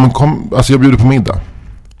sa, bra, men kom, alltså jag bjuder på middag.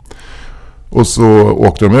 Och så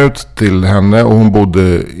åkte de ut till henne. Och hon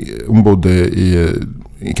bodde i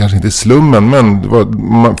kanske inte i slummen, men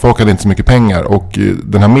folk hade inte så mycket pengar. Och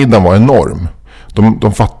den här middagen var enorm.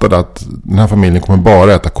 De fattade att den här familjen kommer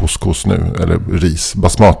bara äta couscous nu, eller ris,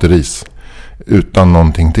 basmati-ris, utan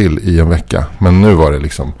någonting till i en vecka. Men nu var det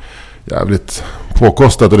liksom jävligt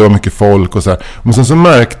påkostat och det var mycket folk och så här. Men sen så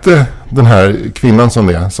märkte den här kvinnan som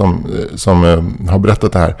har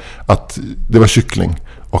berättat det här, att det var kyckling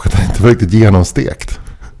och att det inte var riktigt genomstekt.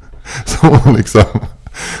 Så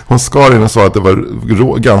hon skar in och sa att det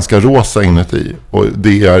var ganska rosa inuti. Och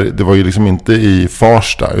det var ju liksom inte i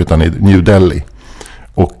Farsta utan i New Delhi.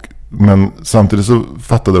 Men samtidigt så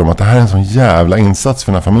fattade de att det här är en sån jävla insats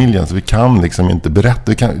för den här familjen, så vi kan liksom inte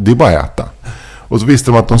berätta, det är bara att äta. Och så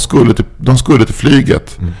visste de att de skulle till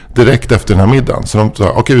flyget direkt efter den här middagen. Så de sa,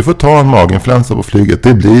 okej, vi får ta en maginfluensa på flyget.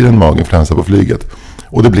 Det blir en maginfluensa på flyget.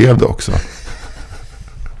 Och det blev det också.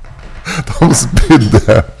 De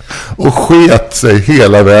spydde och sket sig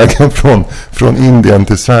hela vägen från Indien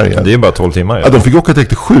till Sverige. Det är bara 12 timmar. Ja, de fick åka direkt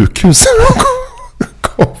till sjukhuset och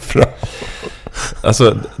kom fram.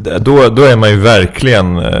 Alltså, då är man ju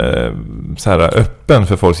verkligen så här öppen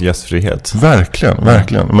för folks gästfrihet.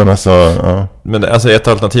 Verkligen. Men alltså, ja. Men alltså ett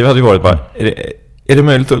alternativ hade ju varit bara, är det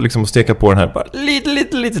möjligt att liksom steka på den här bara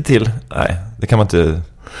lite till? Nej, det kan man inte.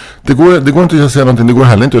 Det går inte att säga någonting. Det går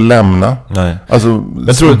heller inte att lämna. Nej. Alltså,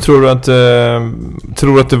 men tror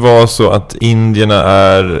du att det var så att indierna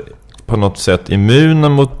är på något sätt immuna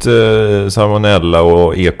mot salmonella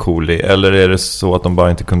och E. coli, eller är det så att de bara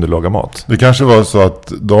inte kunde laga mat? Det kanske var så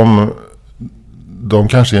att de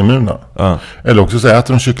kanske är immuna. Ja. Eller också så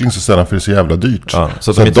äter de kyckling så sällan för det är så jävla dyrt. Ja,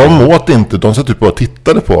 så att de åt inte, de satt typ på och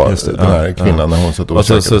tittade på den här kvinnan när hon satt och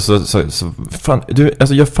så fan, du,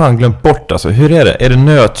 alltså jag fan glömt bort alltså, hur är det? Är det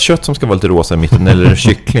nötkött som ska vara lite rosa i mitten eller är det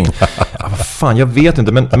kyckling? Ja, vad fan, jag vet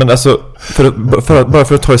inte, men alltså bara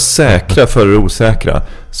för att ta det säkra för det osäkra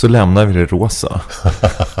så lämnar vi det rosa.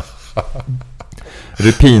 Det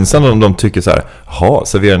är pinsamt om de tycker så här,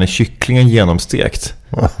 serverar ni kycklingen genomstekt?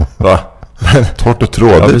 Va? Torrt och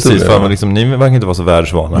trådigt. Ja, precis. Fan, liksom, ni verkar inte vara så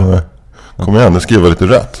världsvana. Nej. Kom igen, det ska ju vara lite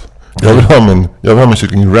rött. Jag vill ha min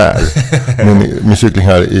kyckling rare. Min kyckling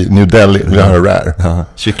här i New Delhi vill jag ha rare. Ja,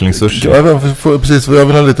 kyckling sushi. Precis, jag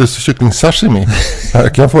vill ha lite kyckling sashimi. Här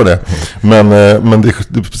kan jag få det. Men det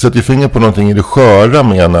sätter ju finger på någonting i det sköra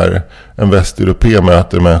med när en västeuropé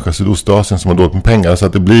möter en människa i Sydostasien som har dåligt med pengar. Så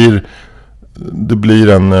att det blir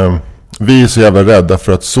vi är så jävla rädda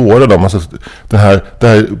för att såra dem. Alltså den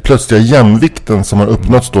här plötsliga jämvikten som har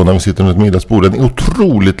uppnåtts då när vi sitter runt middagsbordet, är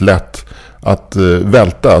otroligt lätt att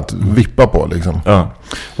välta, att vippa på liksom. Ja.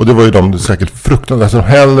 Och det var ju de säkert fruktansvärt. Alltså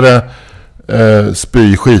hellre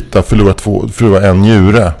skita, förlora en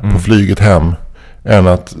njure på flyget hem än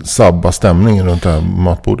att sabba stämningen runt det här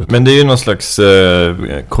matbordet. Men det är ju någon slags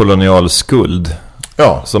kolonial skuld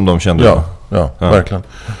som de kände. Ja, verkligen.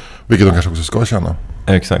 Vilket de kanske också ska känna.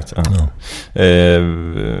 Exakt. Ja.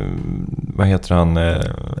 Vad heter han?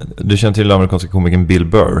 Du känner till amerikanska komikern Bill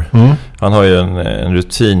Burr. Han har ju en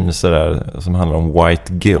rutin sådär, som handlar om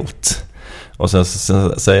white guilt. Och sen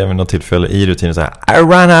säger jag vid något tillfälle i rutinen så här: I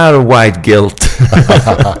run out of white guilt.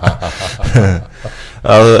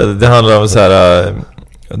 Alltså, det handlar om så här.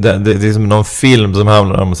 Det är som någon film som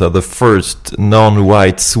handlar om så här, the first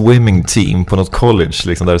non-white swimming team på något college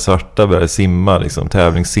liksom, där svarta börjar simma liksom,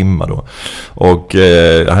 tävlingssimma då. Och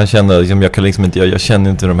han känner liksom, jag känner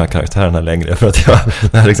inte de här karaktärerna längre för att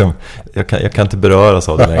jag kan inte beröras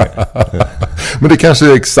av det längre. Men det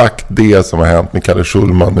kanske är exakt det som har hänt med Kalle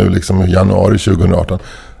Schulman nu liksom i januari 2018.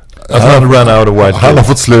 Alltså han har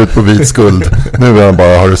fått slut på vit skuld. Nu vill han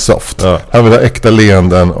bara ha det soft. Han vill ha äkta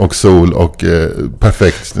leenden och sol och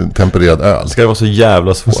perfekt tempererad öl. Ska det vara så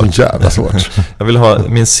jävla svårt? Så jävla svårt. Jag vill ha,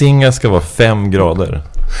 min singa ska vara 5 grader.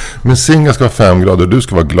 Min singa ska vara 5 grader. Du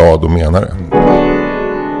ska vara glad och menar det.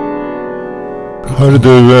 Hörru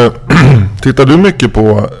du, tittar du mycket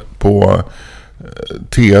på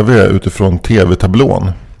tv utifrån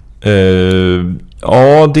tv-tablån?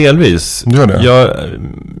 Ja, delvis. Gör det?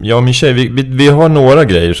 Jag och min tjej, vi har några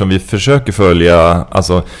grejer som vi försöker följa.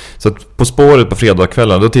 Alltså, så att På spåret på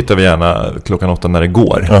fredagskvällen, då tittar vi gärna 8:00 när det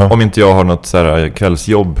går. Om inte jag har något så här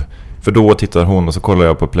kvällsjobb. För då tittar hon och så kollar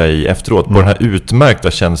jag på Play efteråt. På den här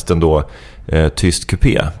utmärkta tjänsten då, Tyst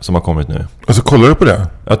Kupé, som har kommit nu. Och så kollar du på det?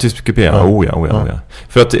 Ja, Tyst Kupé, oh ja.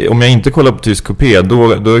 För att om jag inte kollar på Tyst Kupé,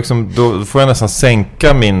 då får jag nästan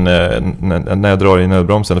sänka min, när jag drar i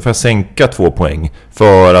nödbromsen, då får jag sänka 2 poäng.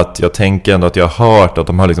 För att jag tänker ändå att jag har hört att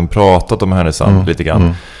de har liksom pratat om Härnösand lite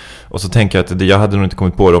grann. Och så tänker jag att jag hade nog inte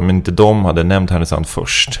kommit på det om inte de hade nämnt Härnösand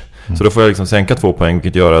först. Så då får jag liksom sänka 2 poäng,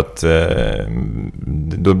 vilket gör att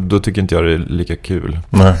då tycker inte jag det är lika kul.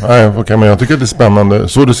 Nej, okej, men jag tycker att det är spännande.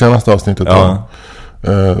 Så det senaste avsnittet då?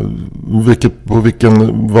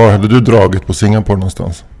 Var hade du dragit på Singapore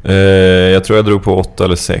någonstans? Jag tror jag drog på 8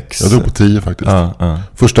 eller 6. Jag drog på 10 faktiskt.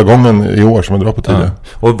 Första gången i år som jag drog på 10.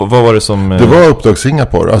 Och vad var det som... Det var Uppdrag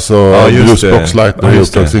Singapore. Alltså Bruce Boxleitner i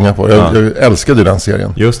Uppdrag Singapore. Jag älskade den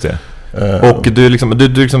serien. Just det. Och du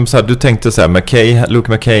så här, du tänkte så här,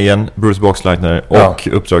 Luke McKayen, Bruce Boxleitner och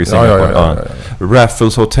Uppdrag i Singapore.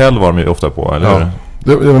 Raffles Hotel var de ju ofta på, eller hur?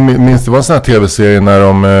 Jag minns det var en sån här tv-serie när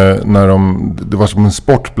det var som en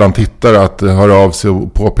sport bland tittare att höra av sig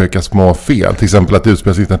och påpeka små fel. Till exempel att det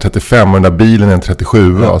utspelas 1935 och den där bilen är en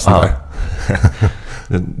 37 och sånt där.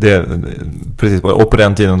 Precis, och på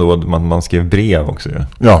den tiden då man skrev brev också.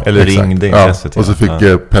 Eller exakt. Ringde SVT. Och så fick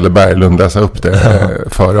Pelle Berglund läsa upp det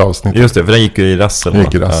före avsnittet. Just det, för den gick ju i rassel.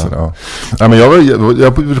 Men jag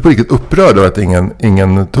var på riktigt upprörd över att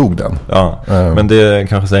ingen tog den. Men det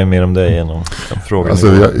kanske säger mer om dig än om frågan.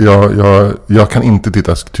 Alltså, jag kan inte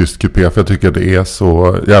titta Tyst Kupé, för jag tycker att det är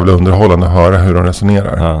så jävla underhållande att höra hur de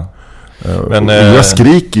resonerar. Men jag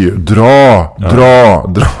skriker ju dra.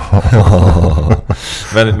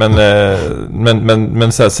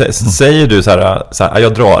 Men så här, säger du så här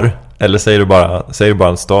jag drar, eller säger du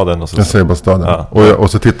bara staden och så? Jag säger bara staden.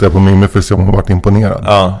 Och så tittar jag på Mimmi för att se om hon varit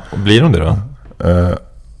imponerad. Och blir hon det då?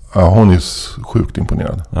 Hon är sjukt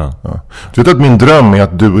imponerad. Du vet att min dröm är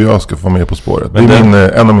att du och jag ska få med På spåret. Men det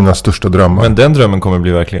är en av mina största drömmar. Men den drömmen kommer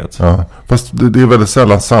bli verklighet. Fast det är väldigt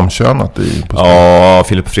sällan samkönat i På spåret. Ja,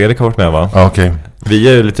 Filip och Fredrik har varit med, va? Okej. Vi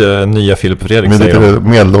är ju lite nya Filip och Fredrik, men säger de.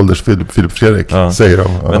 Medelålders Filip och Fredrik, säger de.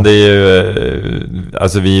 Men det är ju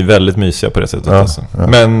alltså vi är väldigt mysiga på det sättet. Alltså.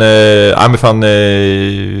 Men fan,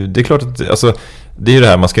 det är klart att alltså, det är ju det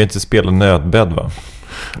här, man ska ju inte spela nödbädd, va?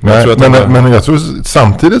 Men jag tror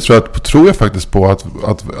samtidigt tror jag faktiskt på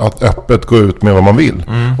att öppet gå ut med vad man vill.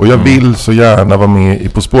 Och jag vill så gärna vara med i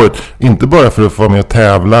På spåret. Inte bara för att få vara med och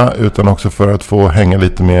tävla, utan också för att få hänga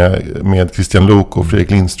lite med Christian Lok och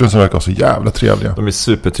Fredrik Lindström, som verkar så jävla trevliga. De är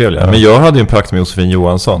supertrevliga. Men jag hade ju en pakt med Josefin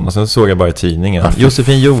Johansson, och sen såg jag bara i tidningen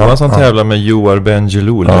Josefin Johansson tävlar med Joar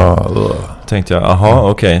Bendjelloul. Tänkte jag,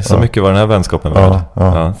 okej, så mycket var den här vänskapen värd.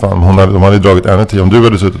 Fan, de hade dragit ännu till om du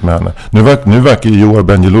hade suttit med henne. Nu verkar ju Joar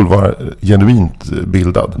Bendjelloul vara genuint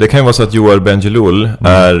bildad. Det kan ju vara så att Joar Bendjelloul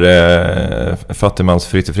är fattigmans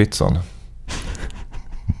Fritte Fritzson.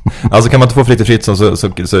 Alltså kan man inte få Fritte Fritzson så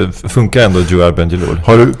funkar ändå Joar Bendjelloul.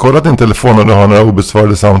 Har du kollat din telefon och du har några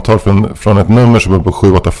obesvarade samtal från ett nummer som är på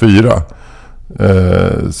 784?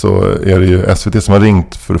 Så är det ju SVT som har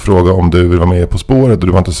ringt för att fråga om du vill vara med På spåret och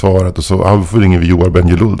du har inte svarat och så varför ringer vi Joar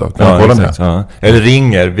Bendjelloul då? Kan man kolla det? Ja. Eller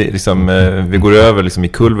ringer vi går över liksom i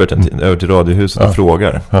kulverten över till Radiohuset och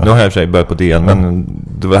frågar. Nu har jag i och för sig börjat på DN men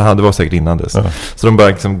det var säkert innan dess. Så de bara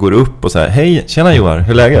liksom går upp och så här: hej, tjena Joar,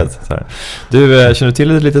 hur är läget? Så här. Du, känner du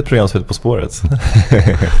till ett litet program som heter På spåret?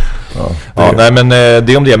 Nej men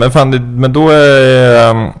det är om det. Men då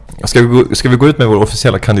ska vi gå ut med vår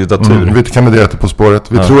officiella kandidatur? Vi kandiderar till På spåret.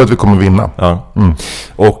 Vi tror att vi kommer vinna. Ja.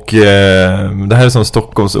 Och det här är som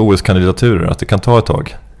Stockholms OS-kandidaturer, att det kan ta ett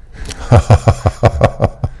tag.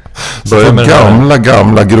 Så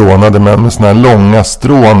gamla grånade män med såna här långa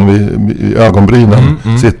strån vid ögonbrynen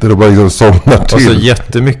sitter och bara liksom somnar till. Och så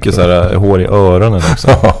jättemycket så här hår i öronen också.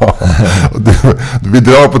 Vi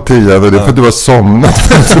drar på 10 och det är för att du har somnat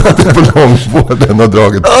på långvården och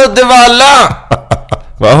dragit Uddevalla!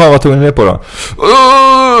 Vad tog ni det på då?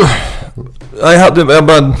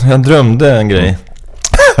 Jag drömde en grej.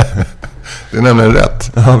 Det är nämligen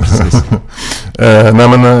rätt. Ja, precis. Nej,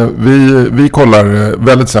 men vi kollar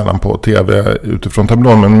väldigt sällan på tv utifrån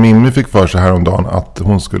tablån. Men Mimmi fick för sig häromdagen att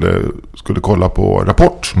hon skulle kolla på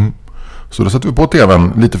Rapport. Så då satte vi på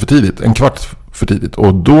tvn lite för tidigt, en kvart för tidigt.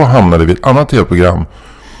 Och då hamnade vi i ett annat tv-program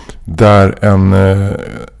där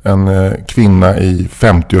en kvinna i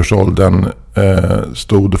 50-årsåldern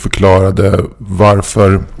stod och förklarade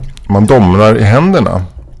varför man domnar i händerna.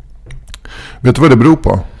 Vet du vad det beror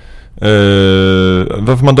på?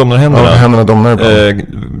 Varför man domnar händerna? Ja, händerna domnar på.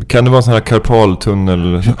 Kan det vara en sån här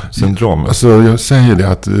karpaltunnelsyndrom? Alltså jag säger det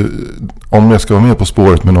att om jag ska vara med På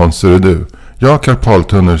spåret med någon så är det du. Jag har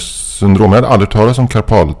karpaltunnelsyndrom. Jag hade aldrig talat om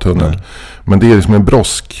karpaltunnel. Nej. Men det är liksom ett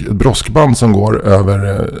broskband som går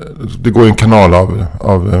över. Det går en kanal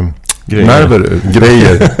av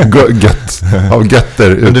grejer av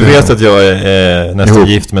götter. Men du vet att jag är nästan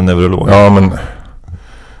gift med en neurolog. Ja, men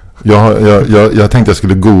jag tänkte jag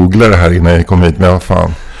skulle googla det här innan jag kom hit, men vad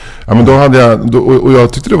fan. Ja, men då hade jag och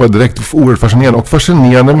jag tyckte det var direkt oerhört fascinerande och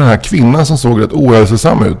fascinerande med den här kvinnan som såg rätt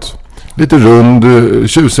ohälsosam ut. Lite rund,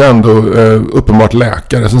 tjusig ändå, uppenbart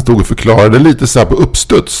läkare som stod och förklarade lite så här på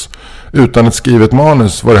uppstuds utan ett skrivet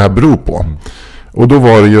manus vad det här beror på. Och då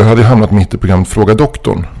var det ju, hade jag hamnat mitt i programmet Fråga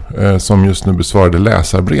doktorn som just nu besvarade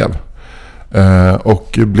läsarbrev.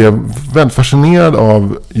 Och blev väldigt fascinerad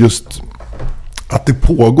av just att det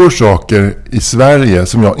pågår saker i Sverige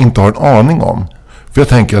som jag inte har en aning om. För jag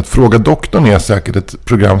tänker att Fråga doktorn är säkert ett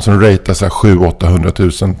program som ratear så här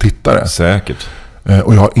 700-800 000 tittare. Säkert.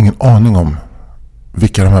 Och jag har ingen aning om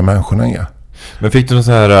vilka de här människorna är. Men fick du någon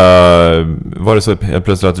så här, var det så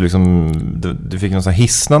plötsligt att du liksom, du fick någon så här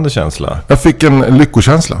hisnande känsla? Jag fick en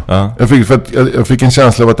lyckokänsla. Ja. Jag fick en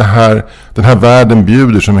känsla av att den här världen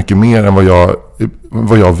bjuder så mycket mer än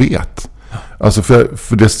vad jag vet. Alltså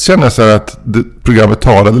för det känner jag så här att programmet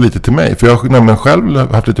talade lite till mig. För jag har nämligen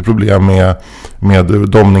själv haft lite problem med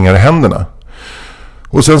domningar i händerna.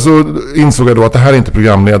 Och sen så insåg jag då att det här är inte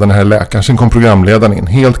programledaren, det här är läkaren. Sen kom programledaren in,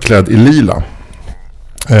 helt klädd i lila.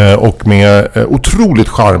 Och med otroligt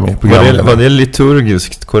charmig programledare. Var det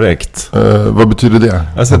liturgiskt korrekt? Vad betyder det?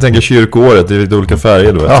 Alltså jag tänker kyrkoåret, det är lite olika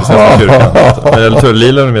färger då. Eller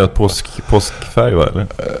lila är med påskfärg, va? Eller?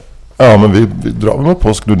 Ja, men vi drar med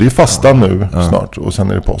påsk nu. Det är fastan nu snart och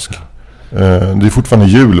sen är det påsk. Det är fortfarande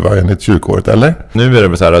jul, va, enligt kyrkåret, eller? Nu är det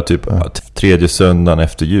väl så här typ tredje söndagen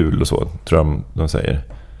efter jul och så, tror jag de säger.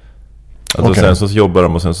 Att okay. Sen så jobbar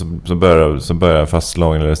de och sen så börjar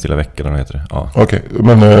fastslagen eller stilla veckan, eller vad heter det? Ja. Okej,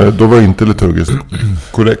 men då var det inte liturgiskt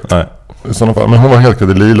korrekt. Nej. I sådana fall. Men hon var helt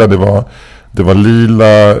klädd i lila. Det var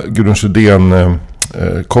lila Gudrun Sjödén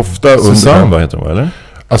kofta. Susanne, vad heter hon, eller?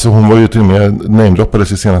 Alltså hon var ju till och med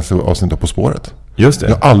namedroppades i senaste avsnittet På spåret. Just det.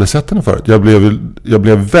 Jag har aldrig sett henne förut. Jag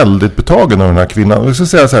blev väldigt betagen av den här kvinnan. Jag ska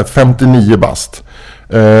säga så här, 59 bast.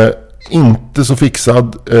 Inte så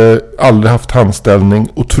fixad. Aldrig haft handställning.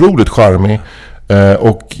 Otroligt charmig.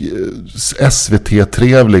 Och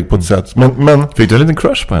SVT-trevlig på ett sätt. Men fick du en liten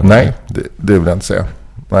crush på henne? Nej, det vill jag inte säga.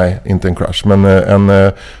 Nej, inte en crush. Men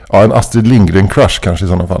en Astrid Lindgren-crush kanske i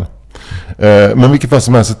sådana fall. Men vilket fall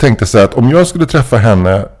som helst så tänkte jag så här att om jag skulle träffa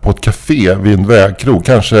henne på ett café vid en vägkrog,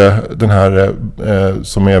 kanske den här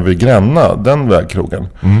som är vid Gränna, den vägkrogen,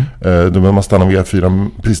 då man stannar vid E4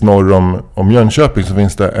 precis norr om Jönköping, så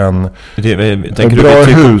finns det en bra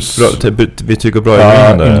hus. Vi tycker bra i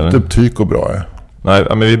där, inte typ och bra är. Nej,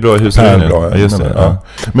 men vi är bra i huset nu. Bra, just det. Ja.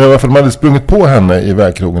 Men i alla fall, om man hade sprungit på henne i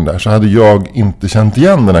vägkrogen där så hade jag inte känt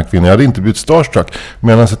igen den här kvinnan. Jag hade inte blivit starstruck.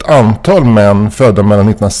 Medan ett antal män födda mellan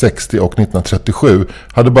 1960 och 1937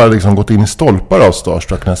 hade bara liksom gått in i stolpar av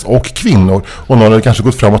starstruckness och kvinnor. Och någon hade kanske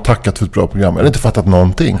gått fram och tackat för ett bra program. Jag hade inte fattat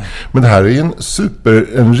någonting. Men det här är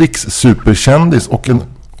en rikssuperkändis och en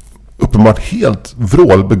uppenbart helt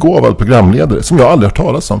vrålbegåvad programledare som jag aldrig har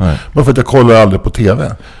talat om. Nej. Bara för att jag kollar aldrig på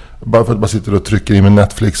tv. Bara för att jag sitter och trycker in med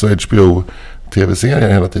Netflix och HBO tv-serier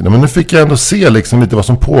hela tiden. Men nu fick jag ändå se liksom lite vad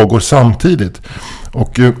som pågår samtidigt.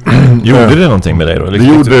 Och, gjorde det någonting med dig då?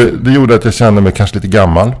 Det gjorde att jag kände mig kanske lite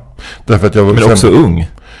gammal. Därför att jag var, men också ung?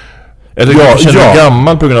 Eller du känner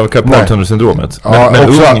gammal på grund av carpaltunnelsyndromet?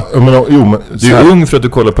 Men ung. Du är ung för att du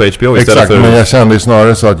kollar på HBO istället. Exakt, men jag kände ju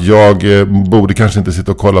snarare så att jag borde kanske inte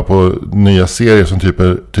sitta och kolla på nya serier som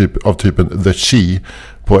av typen The Chi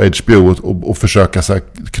på HBO och försöka så här,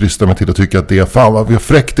 krysta mig till och tycka att det är fan vad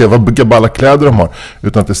fräckt det är, vad balla kläder de har.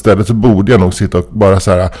 Utan att istället så borde jag nog sitta och bara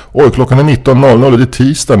så här: oj, klockan är 19.00 och det är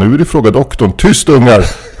tisdag, nu är det Fråga doktorn. Tyst ungar!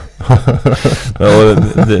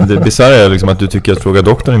 Det bisarra är liksom att du tycker att Fråga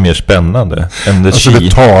doktorn är mer spännande än The Chi. Alltså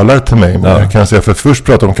det talar till mig mer, kan jag säga. För först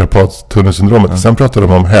pratar de om carpaltunnelsyndromet, sen pratar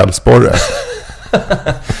de om hälsporre.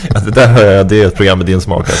 Det där hör jag, det är ett program med din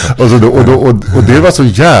smak alltså. Och det var så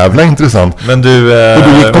jävla intressant. Men du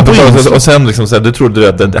och sen liksom så här, du trodde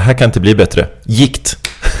att det här kan inte bli bättre. Gikt.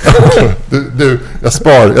 Jag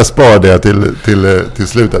spar det till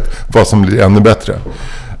slutet. Vad som blir ännu bättre.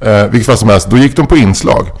 Vilket fall som helst, då gick de på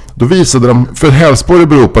inslag. Då visade de, för hälsporre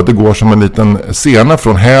beror på att det går som en liten sena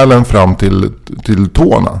från hälen fram till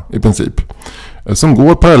tårna i princip. Som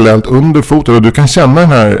går parallellt under foten, och du kan känna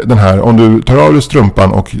den här om du tar av dig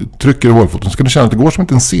strumpan och trycker i hålfoten, så kan du känna att det går som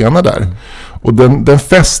en sena där. Och den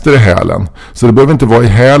fäster i hälen. Så det behöver inte vara i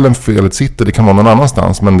hälen felet sitter, det kan vara någon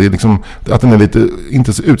annanstans, men det är liksom att den är lite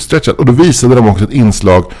inte så utstretchad. Och då visade de också ett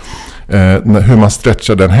inslag hur man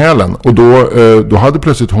stretchar den hälen. Och då hade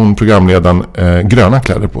plötsligt programledaren gröna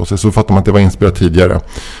kläder på sig. Så fattade man att det var inspelat tidigare.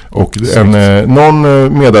 Och någon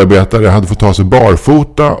medarbetare hade fått ta sig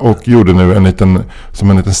barfota och gjorde nu en liten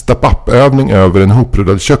step-up-övning över en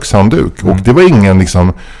hoprullad kökshandduk. Och det var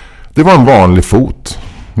det var en vanlig fot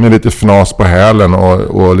med lite fnas på hälen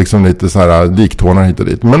och liksom lite så här liktårnar hit och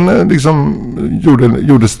dit. Men liksom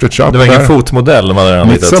gjorde stretch up. Det var ingen fotmodell man hade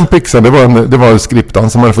anlitat. Sen pixade, det var skriptan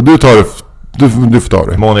som man får. Du får ta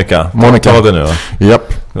det. Monica, ta det nu då.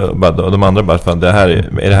 Japp. De andra bara, fan,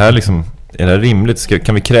 är det här liksom, är det här rimligt?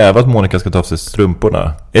 Kan vi kräva att Monica ska ta av sig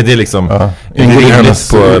strumporna? Är det liksom... Ja.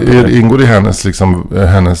 Ingår i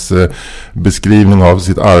hennes beskrivning av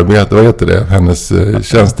sitt arbete? Vad heter det? Hennes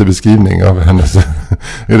tjänstebeskrivning av hennes...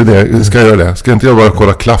 Är det? Ska jag göra det? Ska inte jag bara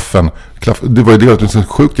kolla klaffen? Det var ju det att det var så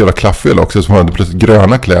sjukt jävla klaffel också, som hade plötsligt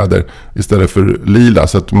gröna kläder istället för lila.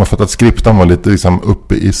 Så att man fattat att skriptan var lite liksom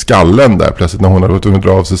uppe i skallen där plötsligt, när hon hade varit tvungen att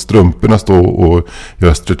dra av sig strumporna, stå och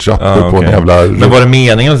göra stretch-up på en jävla... Men var det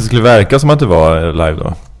meningen att det skulle verka som att det var live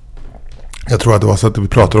då? Jag tror att det var så att vi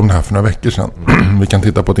pratade om det här för några veckor sedan. Vi kan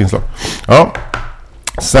titta på ett inslag. Ja.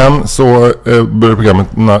 Sen så börjar programmet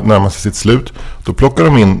närma sig sitt slut. Då plockar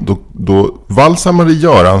de in, då valsar Marie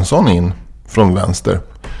Göransson in från vänster.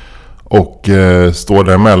 Och står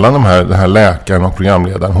där mellan den här läkaren och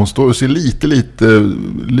programledaren. Hon står och ser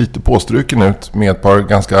lite påstruken ut med ett par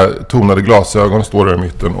ganska tonade glasögon. Står där i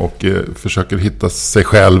mitten och försöker hitta sig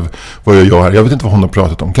själv. Vad jag gör här? Jag vet inte vad hon har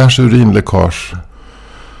pratat om. Kanske urinläckage.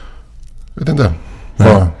 Vet inte.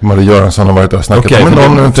 Ja, Marie Göransson har varit där och snackat om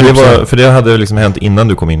någon. För det hade liksom hänt innan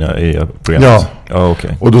du kom in i programmet. Ja,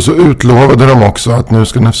 okay. Och då så utlovade de också att nu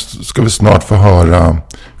ska vi snart få höra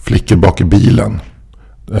Flickor bak i bilen.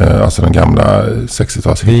 Alltså den gamla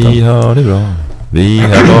 60-talshitten. Vi har det bra. Vi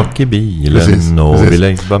är bak i bilen. Precis. Vi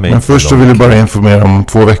längst bara med. Men först så vill jag bara informera om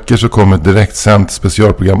 2 veckor så kommer ett direktsänt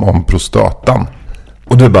specialprogram om prostatan.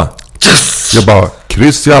 Och du bara... Yes! Jag bara,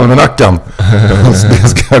 kryss i almanackan. Det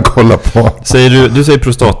ska jag kolla på. Du säger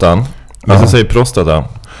prostatan. Jag säger prostata.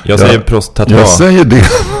 Jag säger prostata. Jag säger det.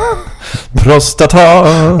 Prostata.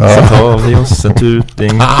 Så tar vi oss en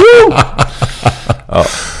tuting. Ja.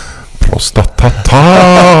 Prostatata.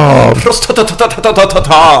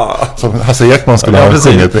 Som Hasse Ekman skulle ha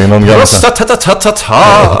sjungit i någon gammal.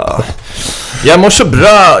 Prostatata. Jag mår så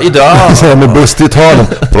bra idag. Så med bust i talen.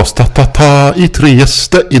 Prostatata i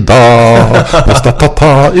Trieste idag.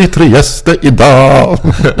 Prostatata i Trieste idag.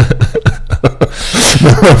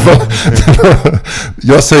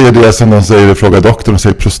 Jag säger det som de säger i Fråga doktorn, och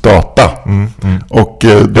säger prostata. Och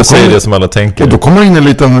jag säger det som alla tänker. Och då kommer in en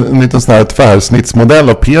liten sån här tvärsnittsmodell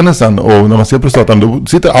av penisen. Och när man ser prostatan, då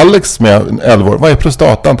sitter Alex med 11 år. Vad är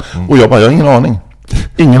prostatan? Och jag har ingen aning.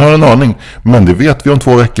 Ingen har en aning. Men det vet vi om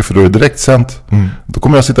 2 veckor, för då är det direkt sänt. Då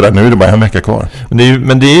kommer jag sitta där, nu är det bara en vecka kvar.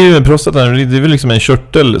 Men det är ju en prostata, det är väl liksom en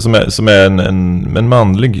körtel som är en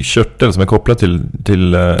manlig körtel som är kopplad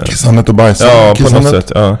till kissandet och bajset. Ja, på något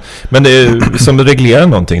sätt. Ja. Men det är som reglerar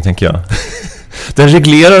någonting, tänker jag. Den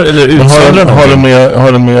reglerar eller utsöndrar någonting.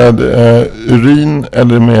 Har den med urin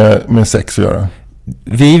eller med sex att göra?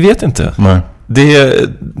 Vi vet inte. Nej. Det är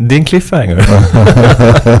en cliffhanger.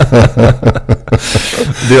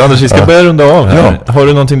 Anders, vi ska börja runda av här. Ja. Har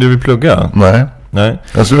du någonting du vill plugga? Nej. Nej.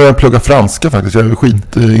 Jag skulle vilja plugga franska faktiskt. Jag är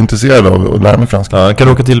skitintresserad av att lära mig franska. Ja, kan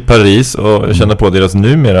åka till Paris och känna på deras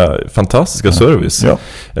numera fantastiska service. Ja.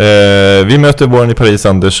 Vi möter våren i Paris,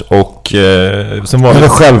 Anders, och som vanligt...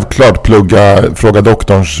 Jag självklart plugga Fråga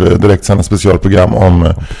doktorns direktsända specialprogram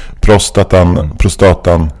om prostatan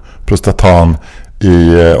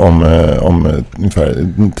om ungefär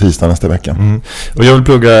tisdag nästa vecka. Och jag vill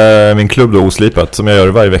plugga min klubb då, Oslipat, som jag gör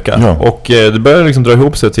varje vecka. Ja. Och det börjar liksom dra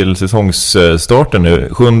ihop sig till säsongsstarten nu.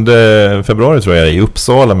 7 februari tror jag i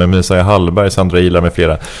Uppsala med Messiah Hallberg, Sandra Ilar med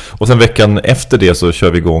flera. Och sen veckan efter det så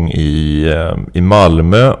kör vi igång i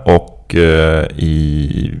Malmö och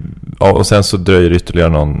och sen så dröjer det ytterligare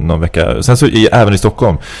någon vecka. Sen så även i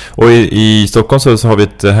Stockholm. Och i Stockholm så har vi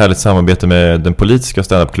ett härligt samarbete med den politiska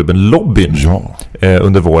standupklubben Lobbyn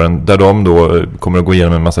under våren, där de då kommer att gå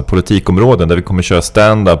igenom en massa politikområden där vi kommer köra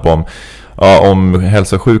stand-up om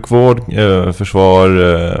hälsa och sjukvård, försvar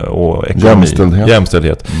och ekonomi.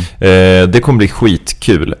 Jämställdhet. Det kommer bli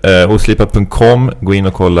skitkul. Oslipat.com, gå in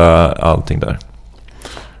och kolla allting där.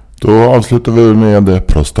 Då avslutar vi med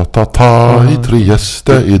Prostatata i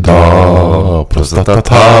Trieste idag.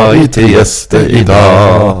 Prostatata i Trieste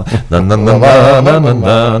idag. Na na na na na na na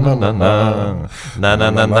na na na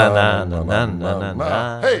na na na na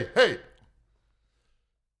na. Hej, hej!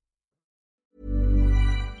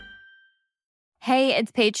 Hey,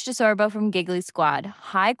 it's Paige DeSorbo from Giggly Squad.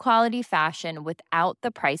 High quality fashion without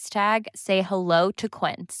the price tag. Say hello to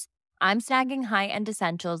Quince. I'm snagging high-end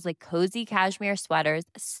essentials like cozy cashmere sweaters,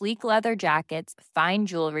 sleek leather jackets, fine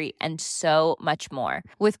jewelry, and so much more.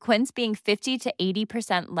 With Quince being 50 to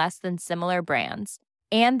 80% less than similar brands.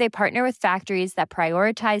 And they partner with factories that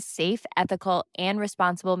prioritize safe, ethical, and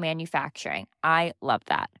responsible manufacturing. I love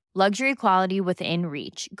that. Luxury quality within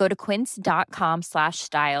reach. Go to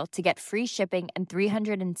quince.com/style to get free shipping and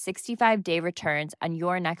 365-day returns on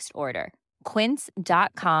your next order.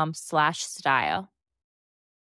 Quince.com/style.